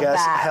That's my guess.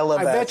 bats. Hella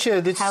I bats. bet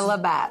you this, Hella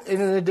bats.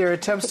 in their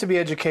attempts to be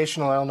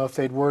educational, I don't know if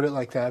they'd word it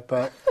like that,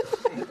 but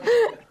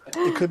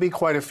it could be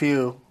quite a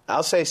few.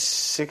 I'll say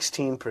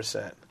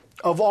 16%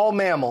 Of all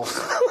mammals.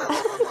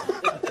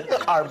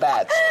 are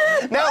bats.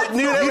 Now,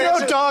 You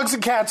know dogs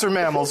and cats are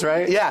mammals,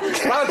 right? Yeah.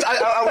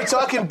 Are we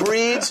talking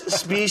breeds,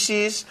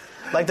 species?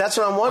 Like, that's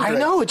what I'm I wondering.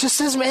 know, it just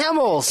says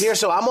mammals. Here,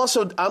 so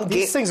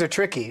These things are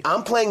tricky.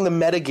 I'm playing the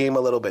meta game a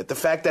little bit. The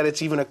fact that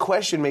it's even a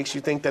question makes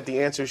you think that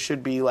the answer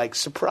should be, like,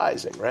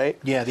 surprising, right?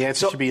 Yeah, the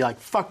answer should be like,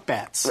 fuck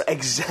bats.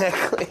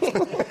 Exactly.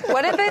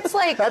 What if it's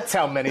like, That's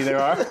how many there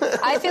are.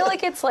 I feel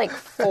like it's like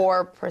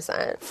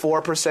 4%.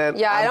 4%.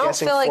 Yeah, I I'm don't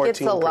guessing feel like it's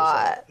a 14%.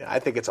 lot. Yeah, I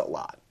think it's a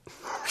lot.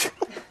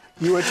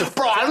 You went to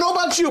Bro, I don't know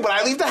about you, but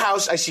I leave the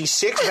house, I see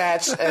 6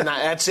 bats, and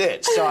that's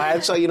it.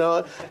 So, you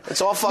know,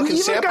 it's all fucking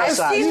sample I've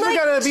size. seen, You like,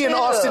 got to be in 2.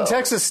 Austin,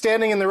 Texas,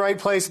 standing in the right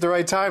place at the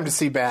right time to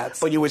see bats.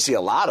 But you would see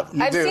a lot of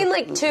them. I've do. seen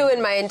like 2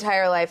 in my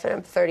entire life, and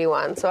I'm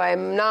 31, so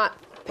I'm not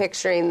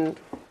picturing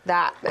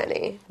that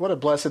many. What a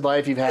blessed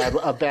life you've had,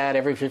 a bat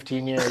every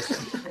 15 years.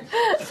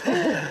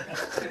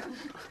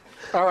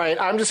 All right,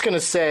 I'm just going to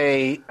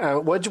say,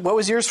 what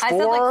was yours, 4? I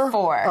said, like,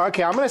 4.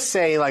 Okay, I'm going to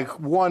say like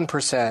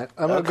 1%.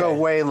 I'm going to go Okay.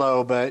 way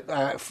low, but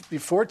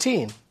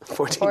 14.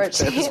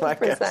 14% is my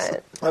guess.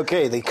 14%.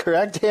 Okay, the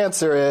correct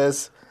answer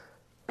is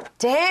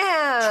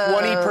Damn.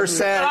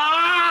 20%.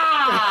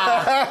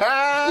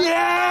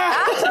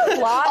 Yeah! That's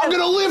a lot. I'm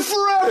gonna live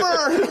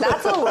forever!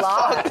 That's a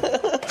lot.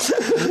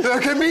 There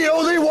can be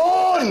only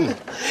one!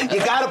 You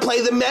gotta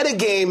play the meta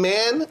game,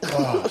 man.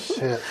 Oh,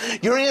 shit.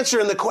 You're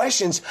answering the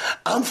questions.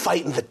 I'm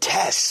fighting the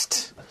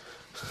test.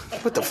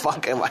 What the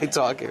fuck am I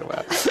talking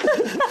about?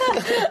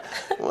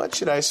 What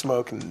should I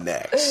smoke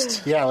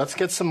next? Yeah, let's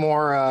get some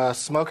more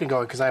smoking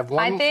going, because I have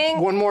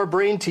one more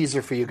brain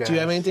teaser for you guys. Do you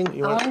have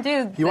anything? I want to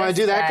do. You want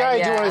to do that guy?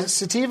 Yeah. Do you want a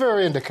sativa or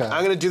indica?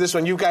 I'm gonna do this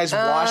one. You guys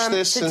wash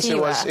this since it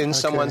was sativa. in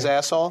someone's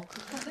asshole.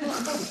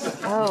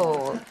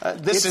 Oh.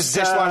 This is It's,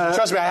 dishwasher.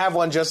 Trust me, I have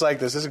one just like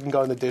this. This can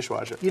go in the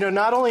dishwasher. You know,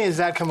 not only has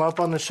that come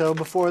up on the show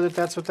before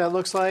that's what that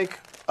looks like,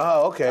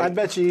 Oh, okay. I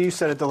bet you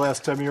said it the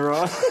last time you were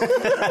on.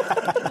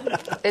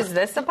 Is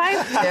this a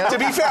pipe To too?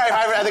 be fair,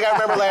 I think I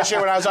remember last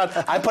year when I was on,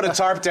 I put a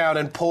tarp down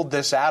and pulled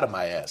this out of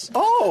my ass.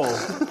 Oh!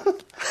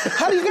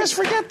 How do you guys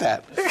forget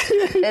that?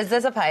 Is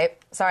this a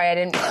pipe? Sorry, I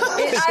didn't. I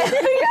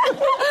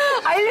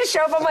just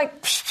show up. I'm like,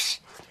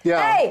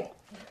 Yeah. hey,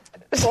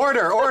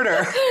 Order.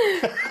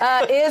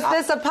 is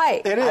this a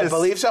pipe? It is. I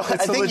believe so. It's I a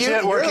think legit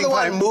you're working the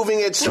one pipe.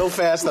 moving it so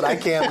fast that I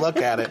can't look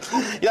at it.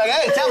 You're like,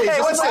 hey, tell me, Hey,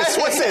 what's what's this?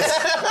 this? What's this?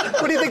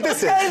 What do you think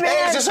this is? Hey, man.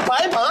 Hey, is this a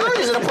pipe, huh?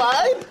 Is it a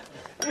pipe?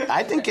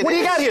 I think it is. What do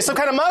you got here? Some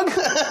kind of mug?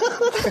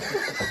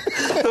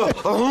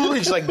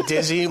 He's like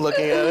dizzy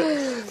looking at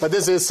it. But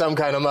this is some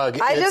kind of mug.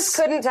 I It's- just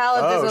couldn't tell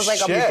if Oh, this was like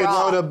shit. a You could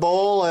load prop. a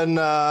bowl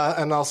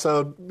and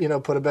also,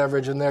 put a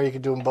beverage in there. You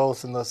could do them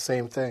both in the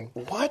same thing.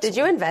 What? Did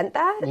you invent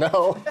that?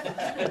 No.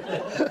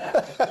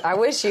 I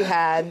wish you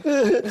had.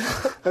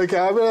 Okay,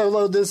 I'm going to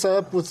load this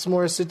up with some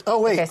more...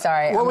 Oh, wait. Okay,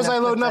 sorry, What I'm was I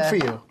gonna loading put up for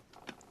the- you?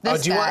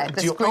 This do you guy, want-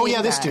 the do you- Oh, yeah,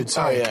 screen this guy. dude.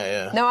 Sorry.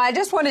 yeah. No, I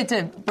just wanted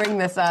to bring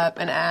this up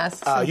and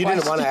ask. some You didn't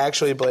want to questions.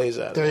 actually blaze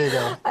out. There you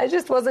go. I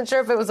just wasn't sure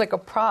if it was like a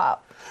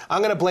prop. I'm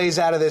going to blaze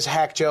out of this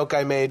hack joke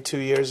I made 2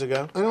 years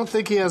ago. I don't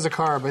think he has a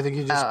carb. I think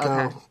you just Oh,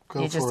 okay.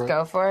 go You for just it.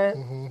 go for it.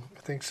 I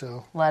think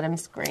so. Let him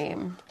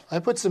scream. I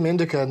put some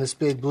indica in this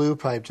big blue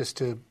pipe just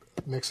to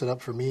mix it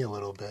up for me a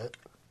little bit.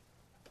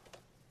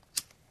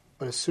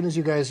 But as soon as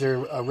you guys are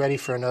ready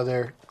for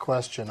another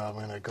question, I'm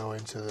going to go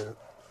into the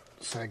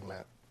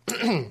segment.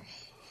 You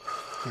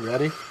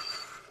ready?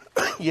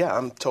 Yeah,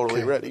 I'm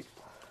totally ready.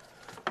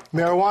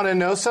 Marijuana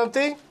know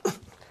something?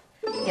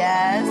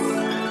 Yes.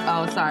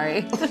 Oh,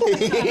 sorry.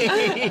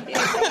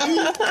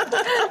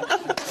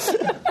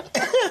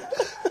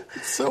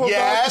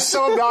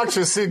 So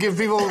obnoxious to give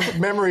people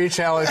memory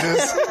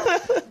challenges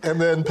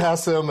and then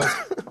pass them a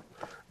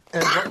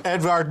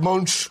Edvard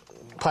Munch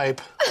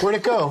pipe. Where'd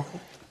it go?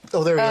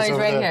 Oh, there he is. He's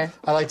over right there. here.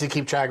 I like to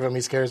keep track of him. He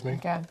scares me.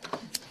 Okay.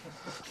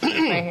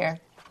 Right here.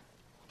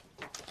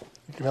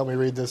 You can help me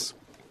read this.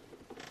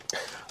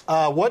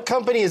 What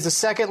company is the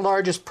second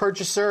largest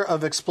purchaser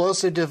of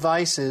explosive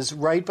devices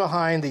right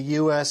behind the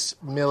U.S.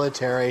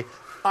 military?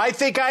 I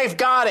think I've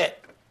got it.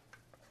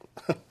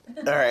 All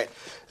right.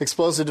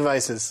 Explosive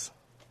devices.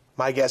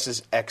 My guess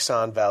is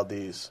Exxon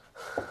Valdez.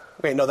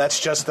 Wait, no, that's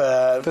just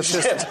a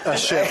ship.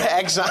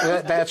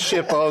 Exxon. That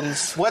ship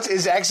owns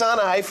Is Exxon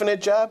a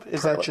hyphenate job?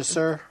 Is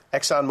purchaser.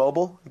 that Exxon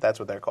Mobil? That's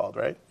what they're called,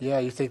 right? Yeah,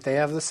 you think they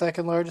have the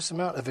second largest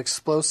amount of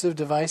explosive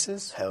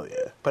devices? Hell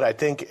yeah. But I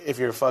think if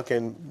you're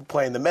fucking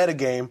playing the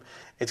metagame,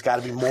 it's got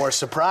to be more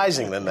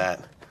surprising than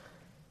that.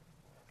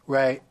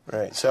 Right.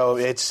 Right. So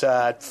it's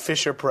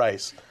Fisher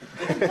Price.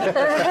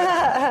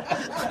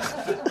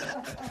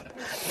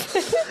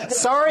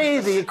 Sorry,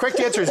 the correct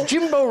answer is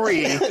Jimbo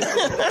Ree.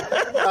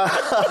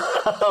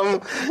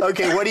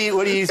 Okay, what do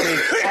you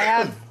think? I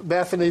have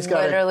Bethany's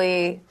got it.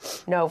 literally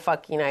no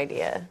fucking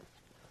idea.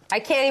 I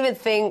can't even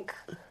think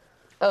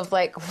of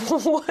like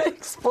what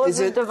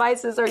explosive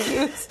devices are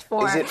used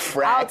for Is it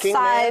fracking,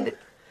 outside man?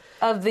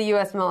 of the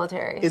U.S.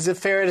 military. Is it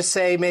fair to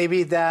say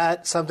maybe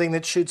that something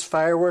that shoots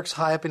fireworks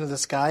high up into the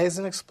sky is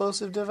an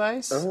explosive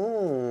device?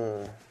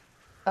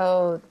 Oh,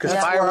 Because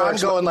yeah. Where I'm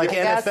fireworks going like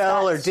Yes,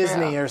 NFL or that's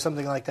Disney true. or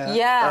something like that.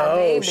 Yeah, Oh,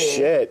 maybe.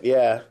 shit,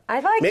 yeah. I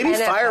like Maybe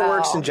NFL.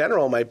 fireworks in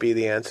general might be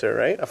the answer,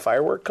 right? A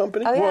firework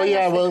company? Oh, yeah. Well, I yeah,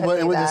 guess it well,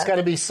 could be there's that. got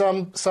to be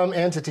some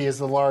entity is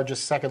the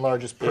second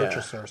largest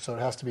purchaser, so it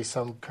has to be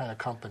some kind of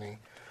company.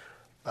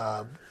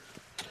 So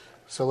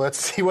let's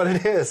see what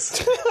it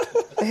is.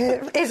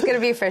 It's going to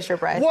be Fisher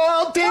Price.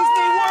 Walt Disney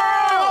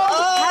World!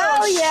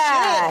 Hell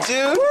yeah! Shit,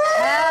 dude.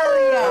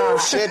 Hell yeah!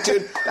 Shit,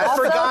 dude. I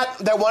forgot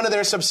that one of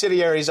their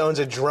subsidiaries owns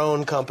a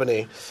drone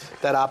company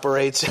that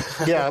operates.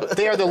 Yeah,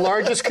 they are the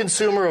largest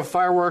consumer of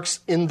fireworks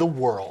in the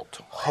world.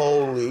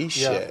 Holy Yeah.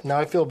 shit. Now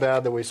I feel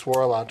bad that we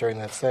swore a lot during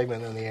that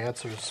segment, and the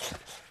answer's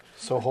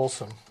so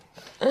wholesome.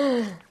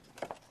 You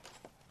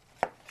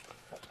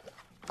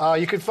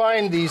can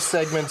find these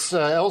segments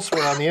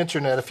elsewhere on the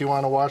internet if you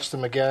want to watch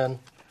them again.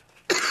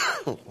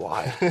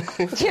 Why?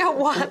 Yeah,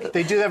 what?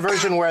 They do that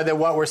version where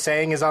what we're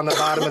saying is on the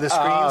bottom of the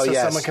screen, so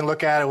yes. someone can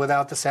look at it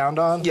without the sound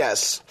on.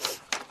 Yes.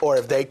 Or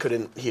if they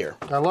couldn't hear.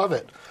 I love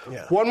it.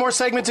 Yeah. One more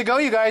segment to go,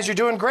 you guys. You're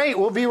doing great.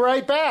 We'll be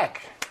right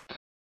back.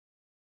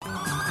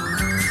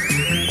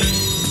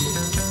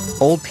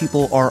 Old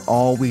people are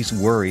always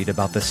worried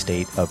about the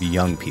state of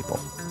young people.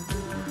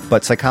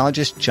 But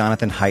psychologist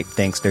Jonathan Haidt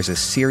thinks there's a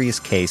serious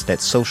case that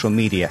social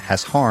media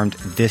has harmed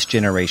this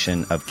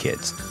generation of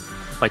kids.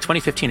 By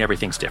 2015,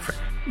 everything's different.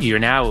 You're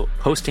now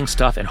posting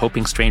stuff and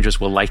hoping strangers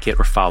will like it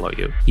or follow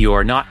you.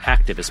 You're not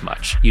active as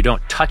much. You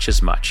don't touch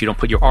as much. You don't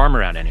put your arm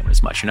around anyone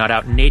as much. You're not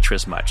out in nature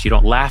as much. You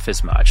don't laugh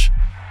as much.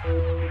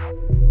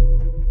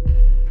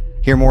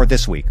 Hear more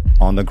this week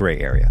on The Gray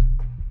Area.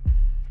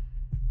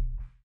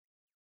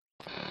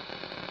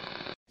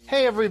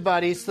 Hey,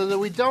 everybody. So that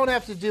we don't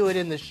have to do it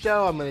in the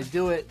show, I'm going to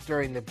do it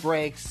during the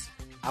breaks.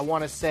 I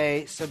want to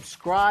say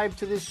subscribe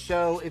to this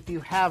show if you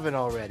haven't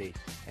already.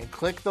 And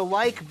click the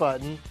like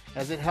button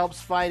as it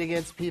helps fight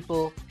against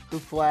people who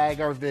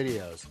flag our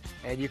videos.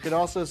 And you can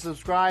also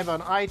subscribe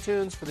on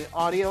iTunes for the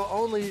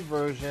audio-only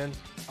version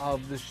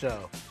of the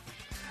show.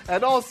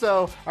 And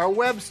also, our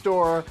web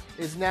store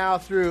is now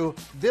through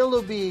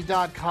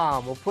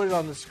Billuby.com. We'll put it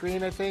on the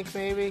screen, I think,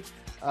 maybe.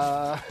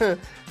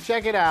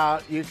 Check it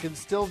out. You can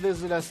still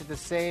visit us at the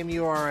same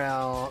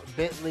URL,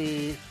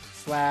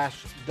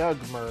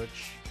 bit.ly/DougMerch.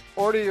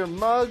 Order your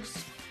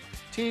mugs,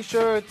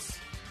 t-shirts,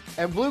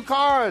 and blue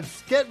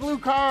cards. Get blue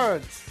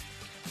cards.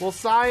 We'll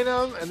sign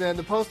them, and then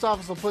the post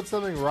office will put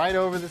something right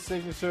over the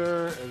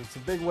signature, and it's a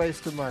big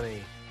waste of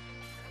money.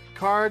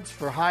 Cards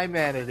for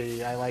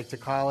High-manity, I like to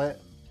call it.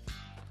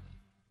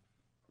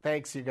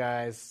 Thanks, you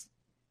guys,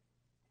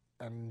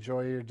 and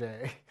enjoy your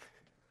day.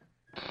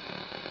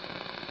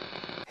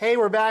 Hey,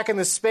 we're back in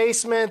the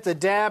Spacement, the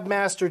Dab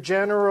Master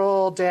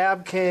General,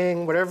 Dab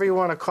King, whatever you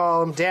want to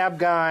call him, Dab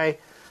Guy.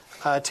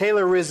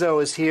 Taylor Rizzo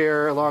is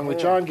here, along with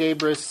John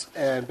Gabris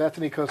and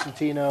Bethany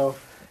Cosentino,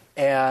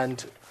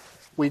 and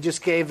we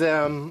just gave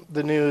them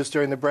the news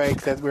during the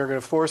break that we were going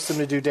to force them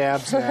to do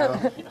dabs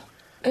now.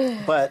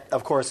 But,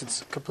 of course,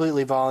 it's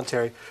completely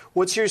voluntary.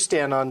 What's your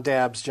stand on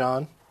dabs,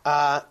 John?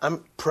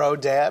 I'm pro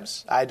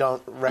dabs. I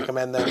don't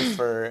recommend them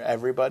for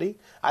everybody.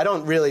 I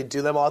don't really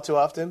do them all too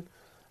often.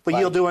 But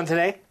you'll do one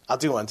today? I'll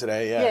do one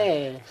today, yeah.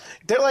 Yay.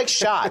 They're like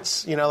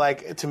shots,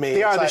 like, to me.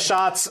 They are It's the like-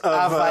 shots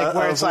of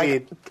where of it's weed.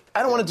 like,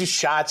 I don't want to do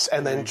shots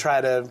and then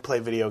try to play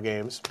video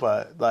games,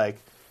 but, like,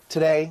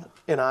 today,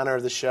 In honor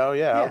of the show,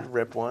 I'll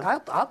rip one.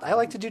 I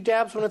like to do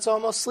dabs when it's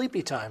almost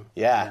sleepy time.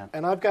 Yeah.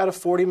 And I've got a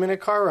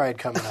 40-minute car ride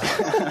coming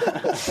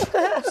up.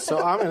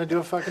 So I'm going to do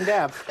a fucking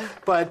dab.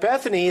 But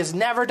Bethany has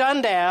never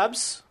done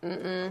dabs.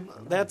 Mm-mm.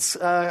 That's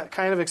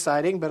kind of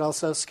exciting, but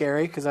also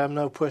scary because I'm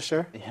no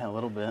pusher. Yeah, a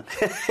little bit.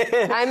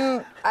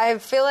 I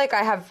feel like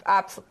I have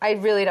I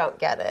really don't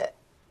get it.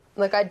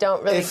 Like, I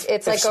don't really...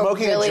 it's like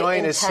smoking a really joint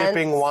intense... is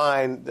sipping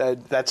wine,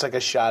 that's like a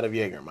shot of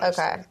Jägermeister.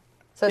 Okay.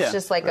 So it's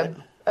just like a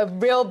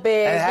real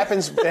big... And it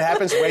happens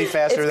way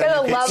faster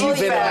than you can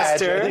even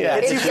imagine. Yeah.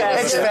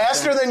 It's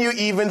faster than you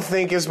even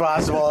think is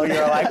possible.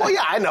 You're like, well,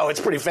 yeah, I know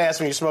it's pretty fast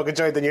when you smoke a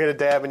joint, then you hit a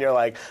dab, and you're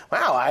like,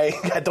 wow,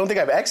 I don't think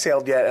I've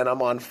exhaled yet, and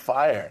I'm on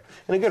fire.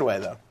 In a good way,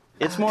 though.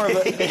 It's more of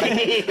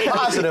a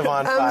positive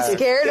on fire. I'm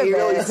scared of it. You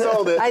really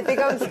sold it. I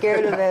think I'm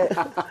scared of it.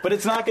 But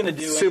it's not going to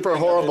do super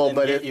horrible,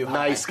 but it's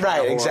nice.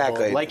 Right,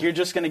 exactly. Like, you're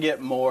just going to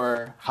get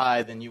more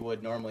high than you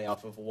would normally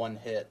off of one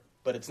hit.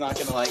 But it's not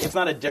going to, like, it's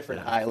not a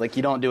different high. Like,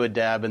 you don't do a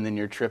dab and then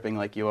you're tripping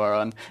like you are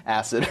on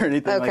acid or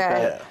anything like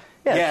that.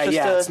 Yeah,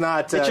 it's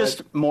not... it's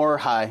just more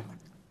high.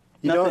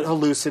 You don't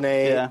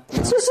hallucinate. Yeah.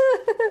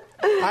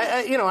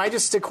 I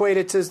just equate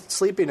it to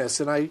sleepiness,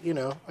 and I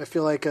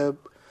feel like a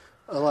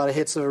lot of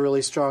hits of a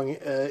really strong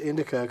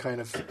indica kind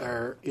of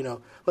are,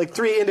 like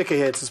 3 indica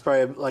hits is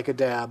probably like a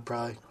dab,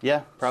 probably.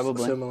 Yeah,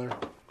 probably. Similar.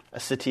 A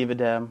sativa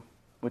dab,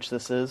 which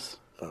this is.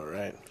 All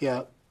right.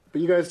 Yeah. But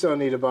you guys don't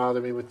need to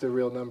bother me with the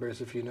real numbers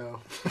if you know.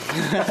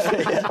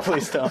 Yeah,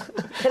 please don't.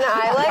 Can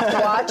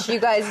I watch you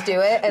guys do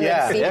it and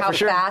then see how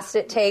fast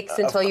it takes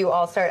until you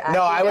all start acting?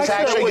 No, I was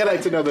actually going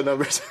to know the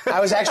numbers. I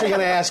was actually going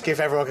to ask if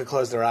everyone could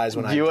close their eyes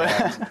when I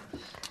dabbed.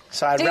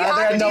 So I'd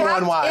rather have no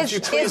one watch. Do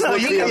you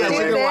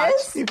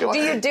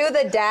do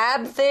the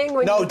dab thing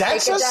when you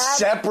that's take a a dab?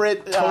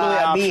 Separate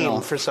totally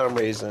meme for some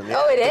reason.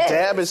 Oh, it is? The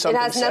dab is something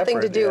It has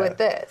nothing to do with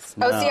this.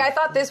 No. Oh, see, I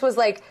thought this was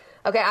like...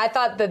 Okay, I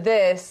thought that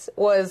this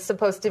was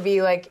supposed to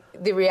be like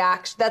the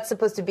reaction. That's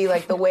supposed to be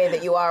like the way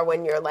that you are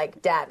when you're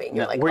like dabbing.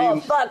 You're like,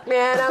 fuck,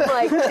 man, I'm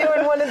like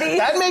doing one of these.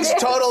 That makes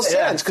total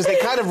sense because they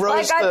kind of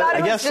roast I thought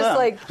it was just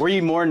like... Were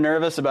you more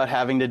nervous about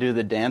having to do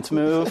the dance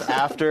move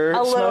after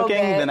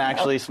smoking than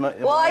actually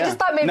smoking? Well, I just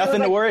thought maybe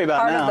nothing it was to worry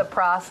about part now. of the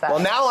process.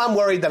 Well, now I'm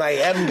worried that I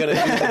am going to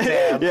do the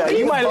dab. Yeah,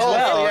 you might as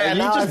well. Yeah,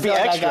 you just be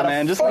extra,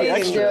 man. Just be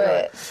Please do extra.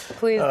 it.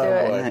 Please do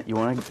it. You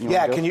want to?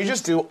 Yeah, can you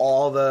just do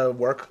all the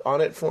work on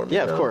it for me?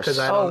 Yeah, of course. He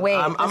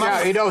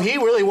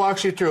really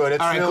walks you through it.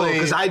 It's all right, really... cool,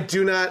 because I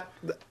do not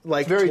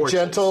like very torches.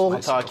 Gentle. I'll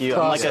talk you.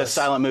 I'm like a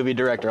silent movie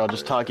director. I'll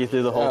just talk you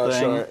through the whole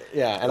thing. Sure.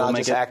 Yeah, and I'll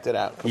just act it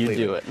out completely.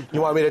 You do it.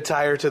 You want me to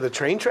tie her to the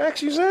train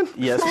tracks, you said?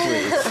 Yes,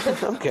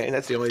 please. Okay,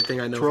 that's the only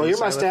thing I know. Twirl your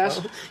mustache.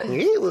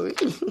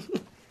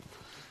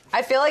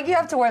 I feel like you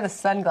have to wear the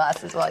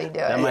sunglasses while you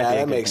do it.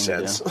 That makes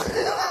sense.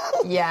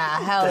 Yeah,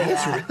 hell yeah.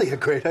 That's really a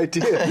great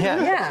idea.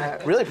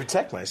 Yeah. Really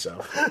protect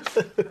myself.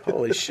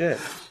 Holy shit.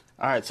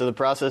 All right, so the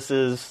process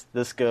is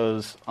this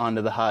goes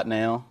onto the hot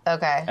nail.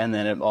 Okay. And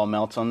then it all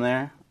melts on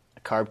there.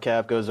 A carb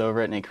cap goes over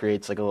it, and it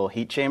creates like a little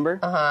heat chamber.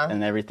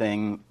 And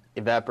everything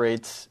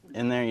evaporates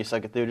in there. You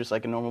suck it through just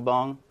like a normal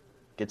bong.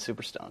 Get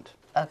super stoned.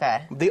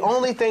 Okay. The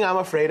only thing I'm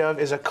afraid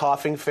of is a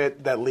coughing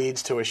fit that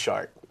leads to a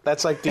shart.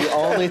 That's like the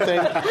only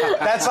thing.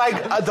 That's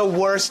like the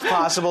worst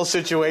possible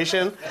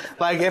situation.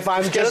 Like if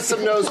I'm Get us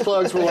some nose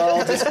plugs, we'll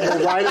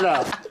line it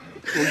up.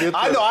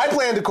 I know. I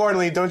planned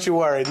accordingly. Don't you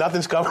worry.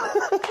 Nothing's coming.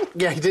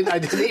 Yeah, I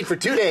didn't eat for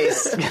 2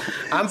 days.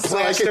 I'm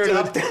plastered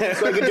up there.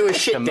 So I could do a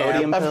shit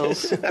dab.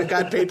 I've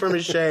got paper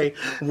mache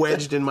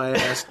wedged in my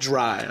ass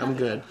dry. I'm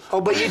good. Oh,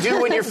 but you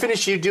do, when you're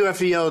finished, you do have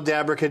to yell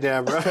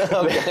Dabracadabra.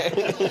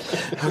 Okay.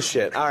 Oh,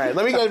 shit. All right.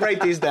 Let me go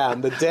write these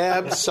down. The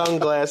dab,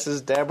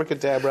 sunglasses,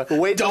 Dabracadabra.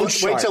 Wait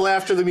till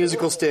after the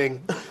musical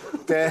sting.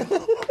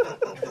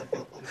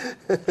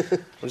 I'm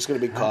just going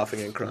to be coughing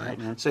and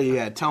crying.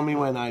 So, tell me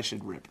when I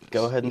should rip this.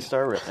 Go ahead and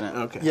start ripping it.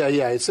 Okay.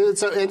 Yeah. It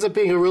ends up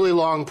being a really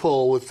long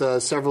pull with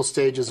several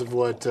stages of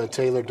what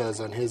Taylor does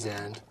on his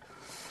end.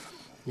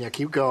 Yeah,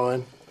 keep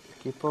going.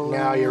 Keep pulling.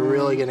 Now you're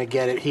really going to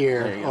get it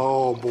here.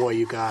 Oh, boy,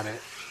 you got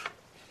it.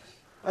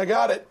 I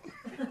got it.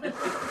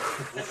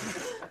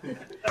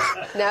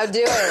 Now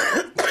do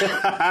it.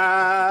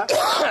 Yeah!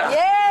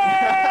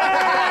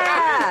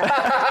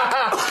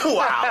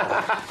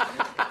 Wow.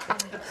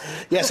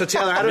 Yeah, so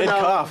Taylor, I don't know.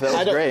 Cough.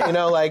 That was great. You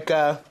know,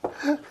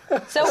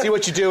 see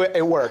what you do,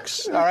 it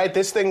works. All right,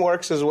 this thing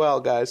works as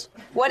well, guys.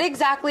 What are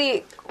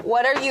you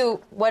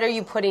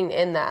putting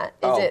in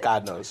that?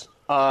 God knows.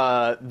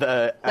 What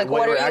are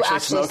you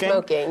actually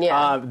smoking?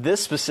 Yeah.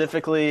 This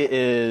specifically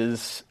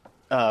is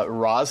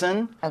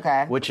rosin.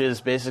 Okay. Which is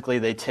basically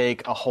they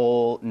take a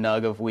whole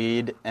nug of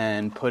weed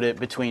and put it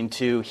between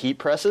 2 heat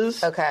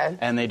presses. Okay.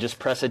 And they just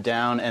press it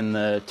down, and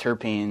the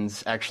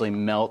terpenes actually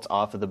melt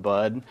off of the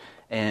bud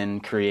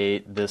and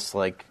create this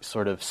like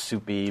sort of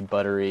soupy,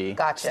 buttery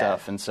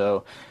stuff. And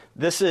so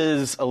this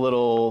is a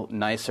little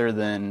nicer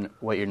than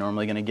what you're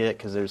normally going to get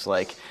because there's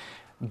like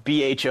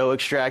BHO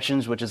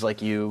extractions, which is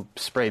like you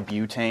spray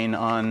butane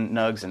on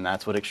nugs and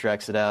that's what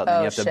extracts it out. And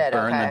then you have to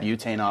burn the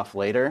butane off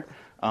later.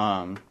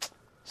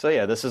 So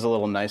yeah, this is a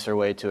little nicer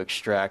way to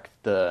extract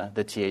the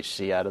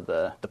THC out of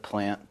the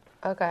plant.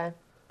 Okay.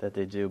 That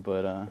they do,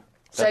 but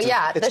so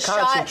yeah, the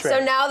shot.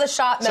 So now the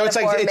shot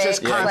metaphor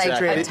makes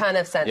like a ton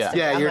of sense. Yeah, to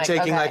me. you're like,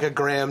 taking okay. like a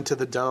gram to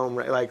the dome,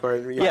 right? Like, or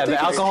the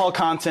alcohol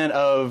content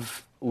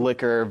of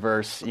liquor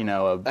versus a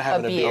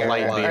beer,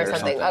 light beer or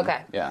something.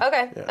 Okay. Yeah.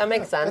 Okay, that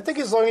makes sense. I think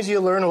as long as you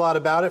learn a lot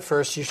about it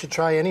first, you should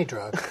try any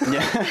drug.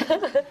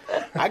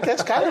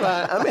 That's kind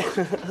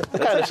of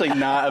that's actually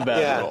not a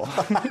bad rule.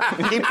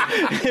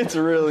 It's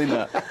really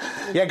not.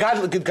 Yeah,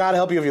 God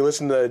help you if you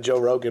listen to Joe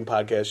Rogan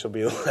podcast, you'll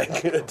be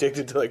like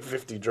addicted to like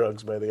 50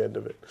 drugs by the end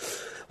of it.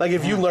 Like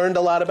if you learned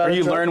a lot about or it.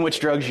 you learn which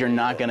drugs you're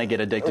not going to get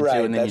addicted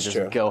to, and then you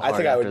just go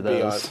hard after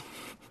those.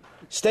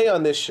 Stay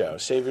on this show.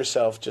 Save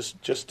yourself.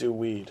 Just do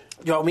weed.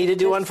 You want me to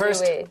do one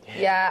first?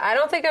 Yeah, I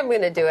don't think I'm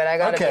going to do it. I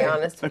got to be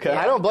honest with you.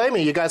 I don't blame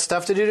you. You got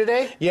stuff to do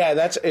today? Yeah,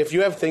 that's if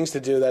you have things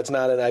to do. That's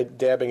not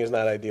dabbing is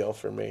not ideal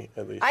for me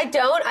at least. I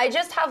don't. I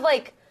just have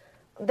like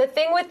the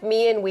thing with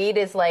me and weed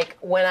is like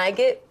when I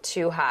get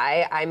too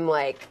high, I'm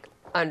like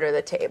under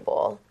the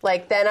table.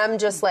 Like then I'm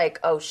just like,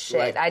 oh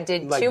shit, I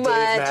did like too Dave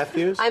much.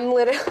 Matthews? I'm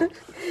literally.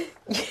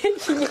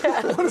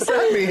 Yeah. What does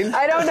that mean?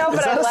 I don't know,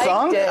 but I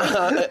liked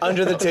it.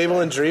 Under the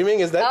Table and Dreaming?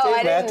 Is that Dave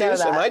I didn't know Matthews?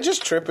 that. Am I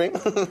just tripping?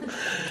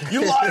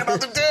 You lied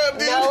about the dab,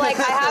 dude. No, like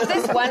I have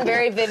this one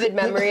very vivid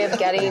memory of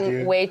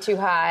getting way too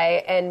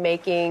high and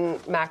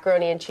making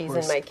macaroni and cheese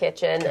in my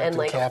kitchen and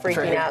like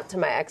freaking out to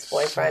my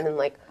ex-boyfriend and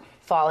like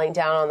falling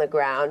down on the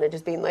ground and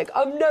just being like,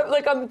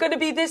 I'm gonna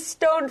be this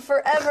stoned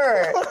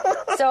forever.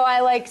 So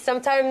I like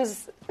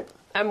sometimes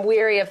I'm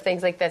weary of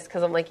things like this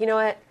because I'm like, you know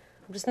what?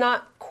 I'm just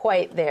not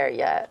quite there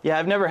yet. Yeah,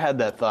 I've never had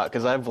that thought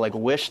because I've like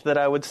wished that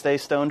I would stay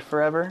stoned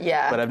forever.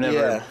 Yeah. But I've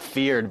never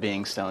feared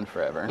being stoned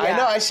forever. I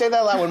know, I say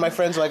that a lot when my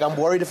friends are like, I'm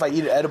worried if I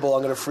eat an edible,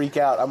 I'm going to freak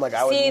out. I'm like,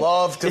 I would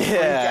love to freak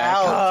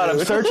out. God,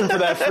 dude. I'm searching for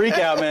that freak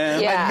out,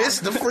 man. Yeah. I miss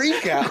the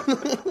freak out.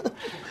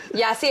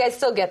 Yeah, see, I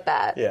still get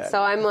that. Yeah.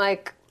 So I'm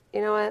like,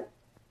 you know what?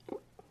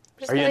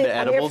 Are you into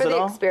edibles I'm here for at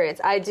all? the experience.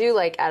 I do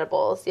like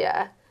edibles,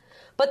 yeah.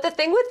 But the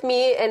thing with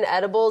me and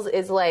edibles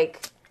is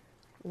like,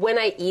 when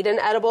I eat an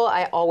edible,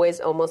 I always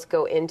almost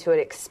go into it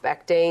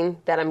expecting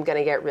that I'm going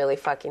to get really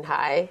fucking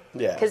high.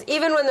 Yeah. Because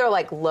even when they're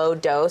like low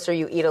dose or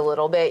you eat a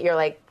little bit, you're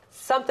like,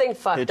 something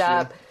fucked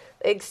up.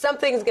 Like,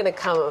 something's going to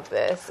come of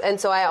this.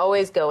 And so I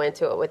always go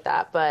into it with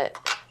that. But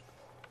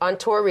on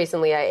tour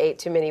recently, I ate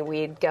too many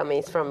weed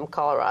gummies from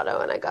Colorado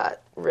and I got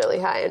really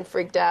high and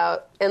freaked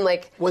out. And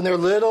like when they're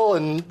little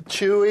and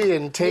chewy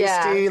and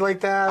tasty like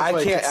that,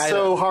 it's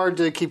so hard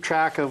to keep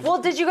track of.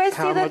 Well, did you guys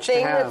see that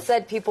thing that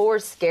said people were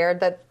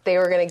scared that they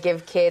were going to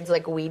give kids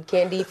like weed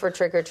candy for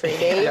trick or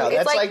treating? Yeah,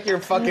 that's like your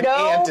fucking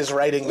aunt is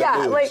writing the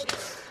news. Yeah, like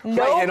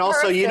no. And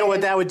also, you know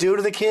what that would do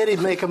to the kid? He'd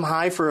make him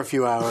high for a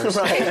few hours.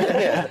 Right.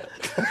 Yeah.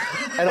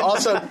 And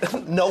also,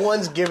 no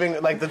one's giving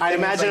like the. I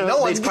imagine like, no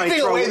one's giving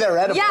away their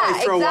edible. Yeah,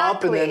 they throw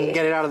up and then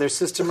get it out of their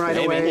system right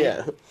away.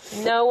 Yeah.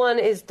 No one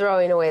is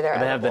throwing away their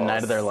edibles. They have the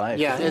night of their life.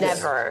 Yeah,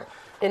 never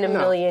in a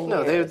million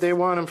years. No, they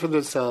want them for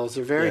themselves.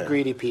 They're very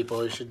greedy people.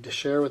 They should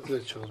share with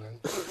the children.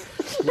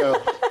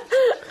 No,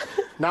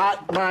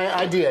 not my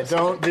idea.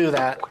 Don't do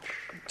that.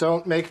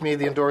 Don't make me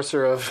the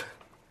endorser of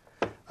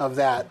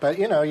that. But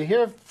you know, you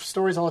hear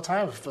stories all the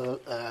time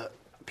of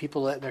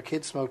people letting their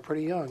kids smoke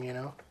pretty young. You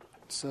know,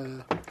 it's.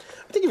 I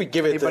think if you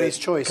give it anybody's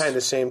choice, kind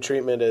of same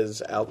treatment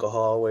as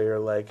alcohol, where you're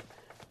like,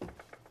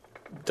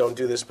 don't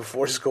do this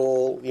before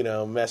school, you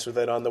know, mess with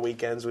it on the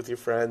weekends with your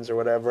friends or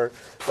whatever.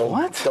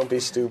 Don't be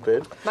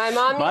stupid. My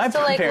mom used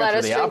to like let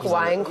us drink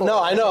wine coolers.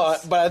 No, I know,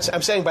 but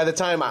I'm saying by the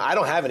time I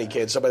don't have any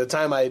kids, so by the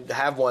time I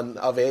have one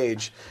of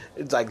age,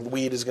 it's like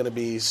weed is going to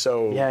be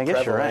so I guess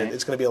prevalent. you're right.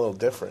 It's going to be a little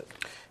different.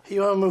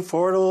 You want to move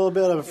forward a little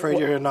bit? I'm afraid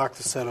you're going to knock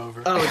the set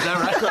over. Oh, is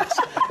that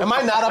right? Am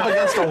I not up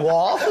against a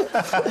wall? What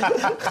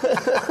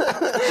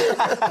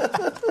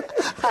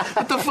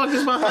the fuck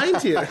is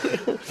behind here?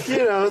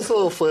 You know, it's a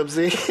little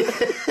flimsy.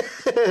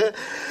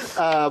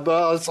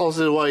 But it's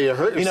also why you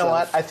hurt yourself. You know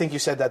what? I think you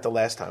said that the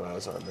last time I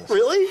was on this.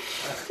 Really?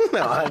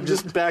 No, I'm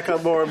just back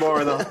up more and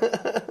more, though.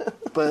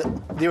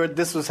 But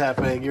this was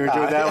happening. You were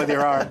doing that with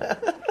your arm.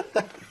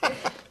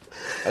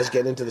 I was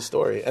getting into the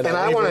story. And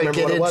I want to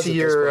get into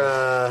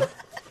your...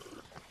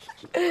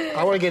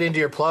 I want to get into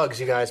your plugs,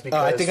 you guys,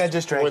 because I think I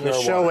just drank when the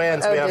your show water.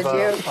 ends, we have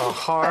a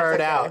hard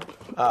out.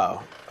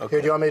 Oh, okay.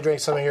 Here, do you want me to drink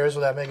some of yours?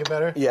 Will that make it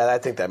better? Yeah, I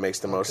think that makes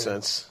the most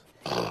sense.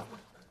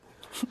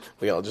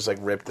 We all just like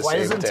rip the Why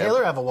same doesn't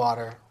Taylor have a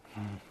water?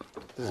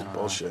 This is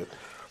bullshit.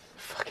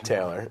 Fucking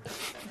Taylor.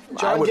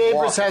 John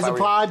Gabris has a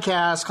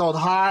podcast called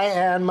High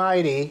and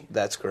Mighty.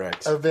 That's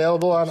correct.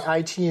 Available on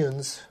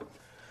iTunes.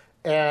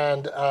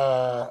 And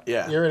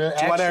you're in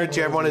an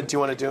do you want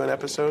to do an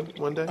episode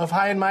one day of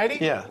High and Mighty?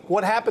 Yeah.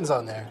 What happens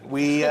on there?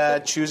 We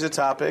choose a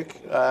topic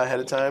ahead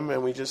of time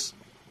and we just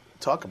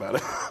talk about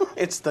it.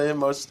 It's the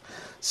most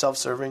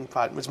self-serving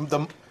It's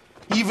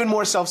even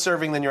more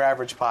self-serving than your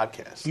average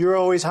podcast. You're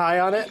always high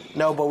on it?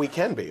 No, but we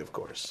can be, of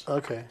course.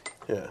 Okay.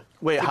 Yeah.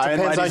 Wait, it High and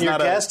depends Mighty's on your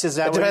not guest. Is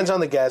that it depends on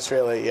the guest,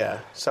 really?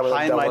 Yeah.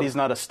 High and Mighty's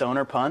not a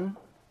stoner pun.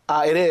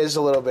 It is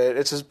a little bit.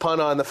 It's a pun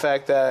on the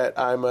fact that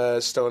I'm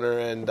a stoner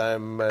and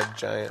I'm a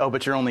giant. Oh,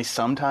 but you're only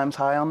sometimes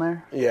high on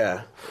there?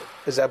 Yeah.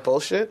 Is that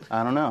bullshit?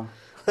 I don't know.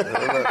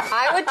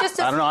 I would just.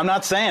 I don't know. I'm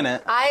not saying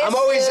it.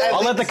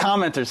 I'll let the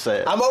commenters say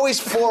it. I'm always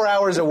 4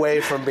 hours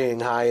away from being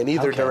high in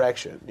either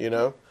direction, you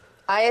know?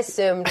 I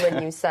assumed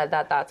when you said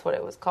that that's what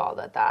it was called,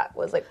 that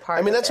was like part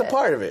of it. I mean, that's a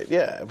part of it,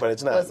 yeah, but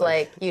it's not. It was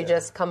like you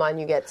just come on,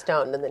 you get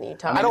stoned, and then you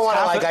talk. I don't want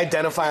to like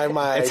identify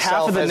myself. It's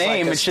half of the as,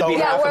 name. Like, it should be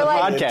half of the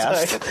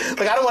podcast.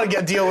 Like I don't want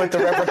to deal with the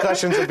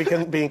repercussions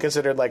of being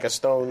considered like a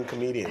stone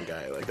comedian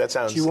guy. Like that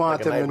sounds. Do you want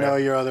like a them to nightmare. know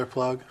your other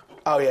plug?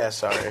 Oh yeah,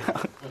 sorry.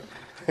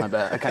 My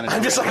bad.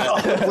 I'm just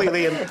like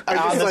completely on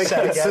the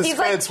set again.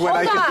 Suspense.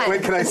 When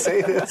can I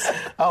say this?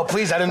 Oh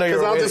please, I didn't know you were.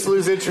 Because I'll just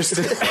lose interest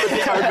in put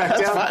the card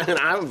back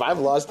down. I've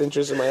lost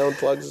interest in my own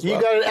plugs as well.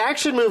 You got an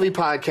action movie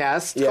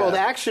podcast called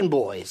Action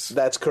Boys.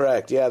 That's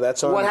correct. Yeah,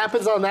 that's on. What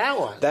happens on that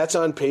one? That's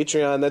on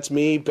Patreon. That's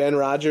me, Ben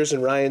Rogers,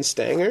 and Ryan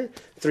Stanger.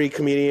 3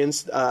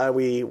 comedians.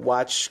 We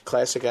watch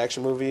classic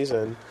action movies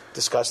and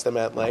discuss them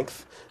at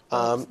length.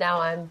 Now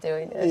I'm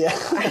doing it. Yeah.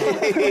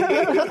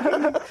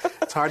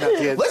 It's hard not to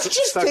get Let's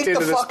just sucked take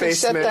into the fucking space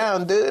set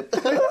down, dude.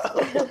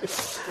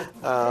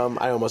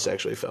 I almost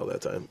actually fell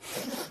that time.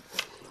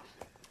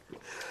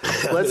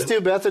 Let's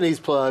do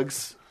Bethany's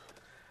plugs.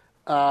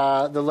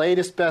 The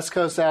latest Best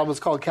Coast album is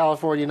called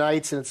California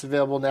Nights, and it's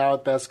available now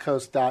at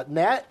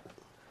bestcoast.net.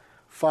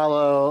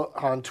 Follow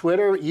on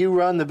Twitter. You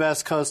run the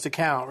Best Coast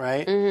account,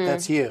 right? Mm-hmm.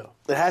 That's you.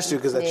 It has to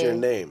because that's your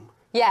name.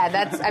 Yeah,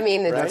 that's, I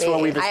mean, it's That's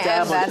what we've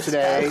established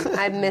today.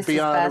 I miss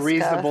beyond Best a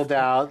reasonable Coast.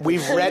 doubt. We've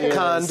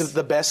retconned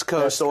the Best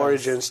Coast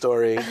origin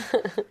story.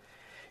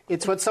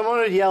 It's what someone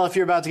would yell if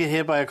you're about to get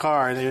hit by a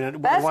car and they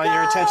Best want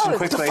your attention Coast!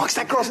 quickly. What the fuck's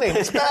that girl's name?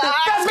 Best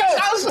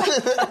Coast!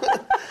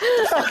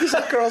 The fuck is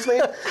that girl's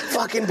name?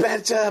 Fucking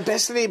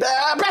Bethany.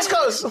 Best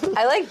Coast!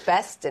 I like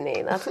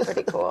Bestiny. That's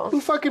pretty cool.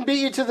 Who fucking beat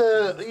you to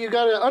the... You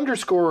got an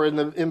underscore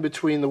in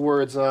between the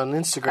words on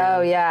Instagram.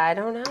 Oh, yeah, I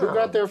don't know. Who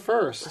got there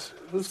first?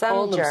 Who's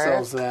calling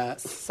themselves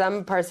that?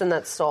 Some person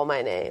that stole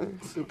my name.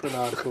 Super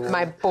not cool.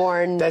 My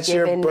born That's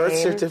your given birth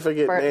name.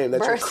 certificate name.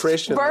 That's your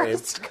Christian name.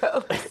 Burst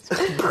Coast.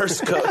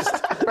 Burst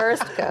Coast.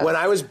 Burst Coast. When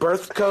I was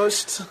birthed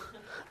coast,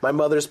 my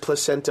mother's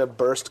placenta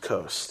burst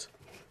coast.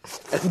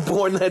 And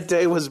born that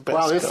day was Best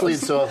Wow, this Coast.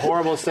 leads to a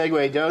horrible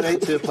segue.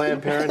 Donate to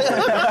Planned Parenthood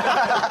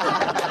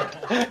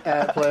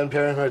at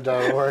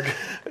PlannedParenthood.org.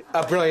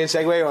 A brilliant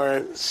segue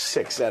or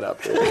sick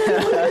setup?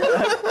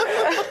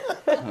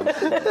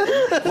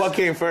 What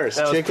came first?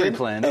 That was Chicken?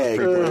 pre-planned. Egg.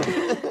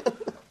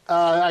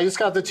 I just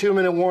got the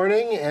 2-minute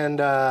warning, and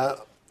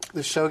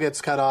the show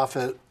gets cut off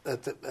at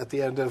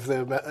the end of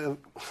the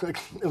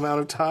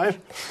amount of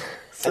time.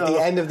 So, At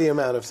the end of the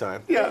amount of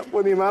time. Yeah,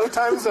 when the amount of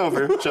time is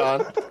over,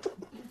 John,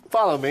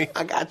 follow me.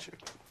 I got you.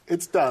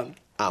 It's done.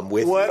 I'm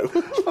with What?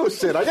 you. Oh,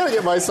 shit. I got to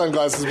get my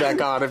sunglasses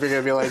back on if you're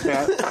going to be like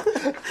that.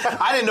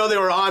 I didn't know they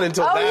were on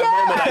until that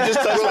moment. I just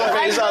touched my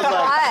face. I was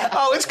like,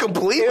 oh, it's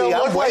completely.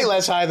 I'm way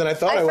less high than I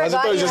thought I was. I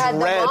thought it was just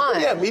red.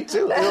 Yeah, me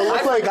too. It'll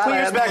look like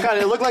clears back on.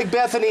 It looked like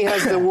Bethany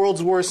has the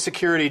world's worst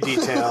security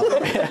detail.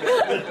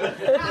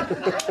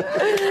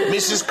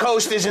 Mrs.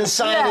 Coast isn't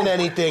signing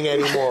anything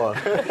anymore.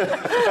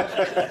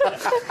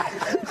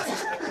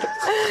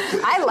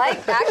 I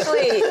like,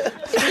 actually,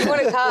 if you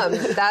want to come,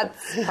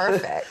 that's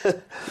perfect.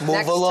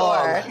 Move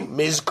along.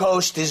 Ms.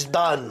 Coast is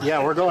done.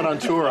 Yeah, we're going on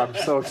tour. I'm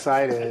so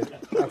excited.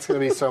 That's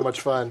going to be so much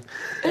fun.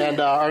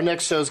 And our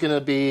next show is going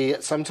to be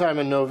sometime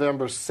in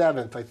November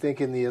 7th, I think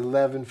in the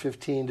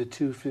 11:15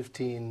 to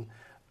 2:15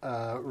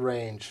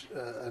 range.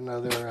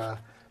 Another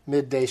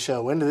midday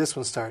show. When did this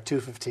one start?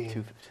 2:15.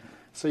 2:15.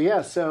 So,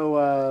 yeah,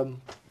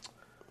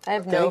 I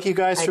have thank you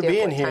guys for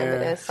being here. Time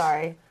it is.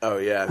 Sorry. Oh,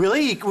 yeah.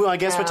 Really? Well, I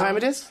guess what time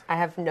it is? I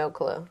have no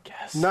clue.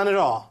 None at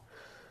all.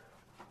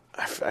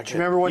 I Do you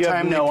remember what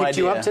time they picked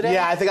you up today?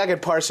 Yeah, I think I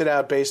could parse it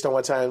out based on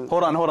what time.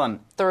 Hold on.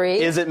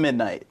 3? Is it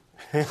midnight?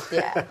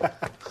 Yeah,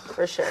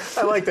 for sure.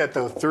 I like that,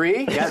 though.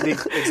 3? Yeah, the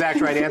exact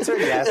right answer?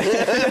 Yes.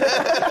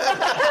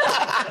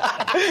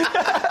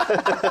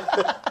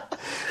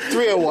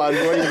 3:01. What are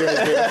you going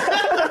to do?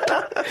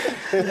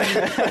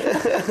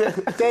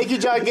 Thank you,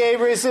 John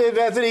Gabrielson,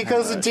 Bethany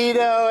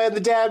Cosentino, and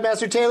the Dad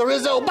Master Taylor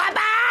Rizzo. Bye-bye!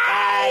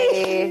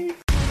 Bye.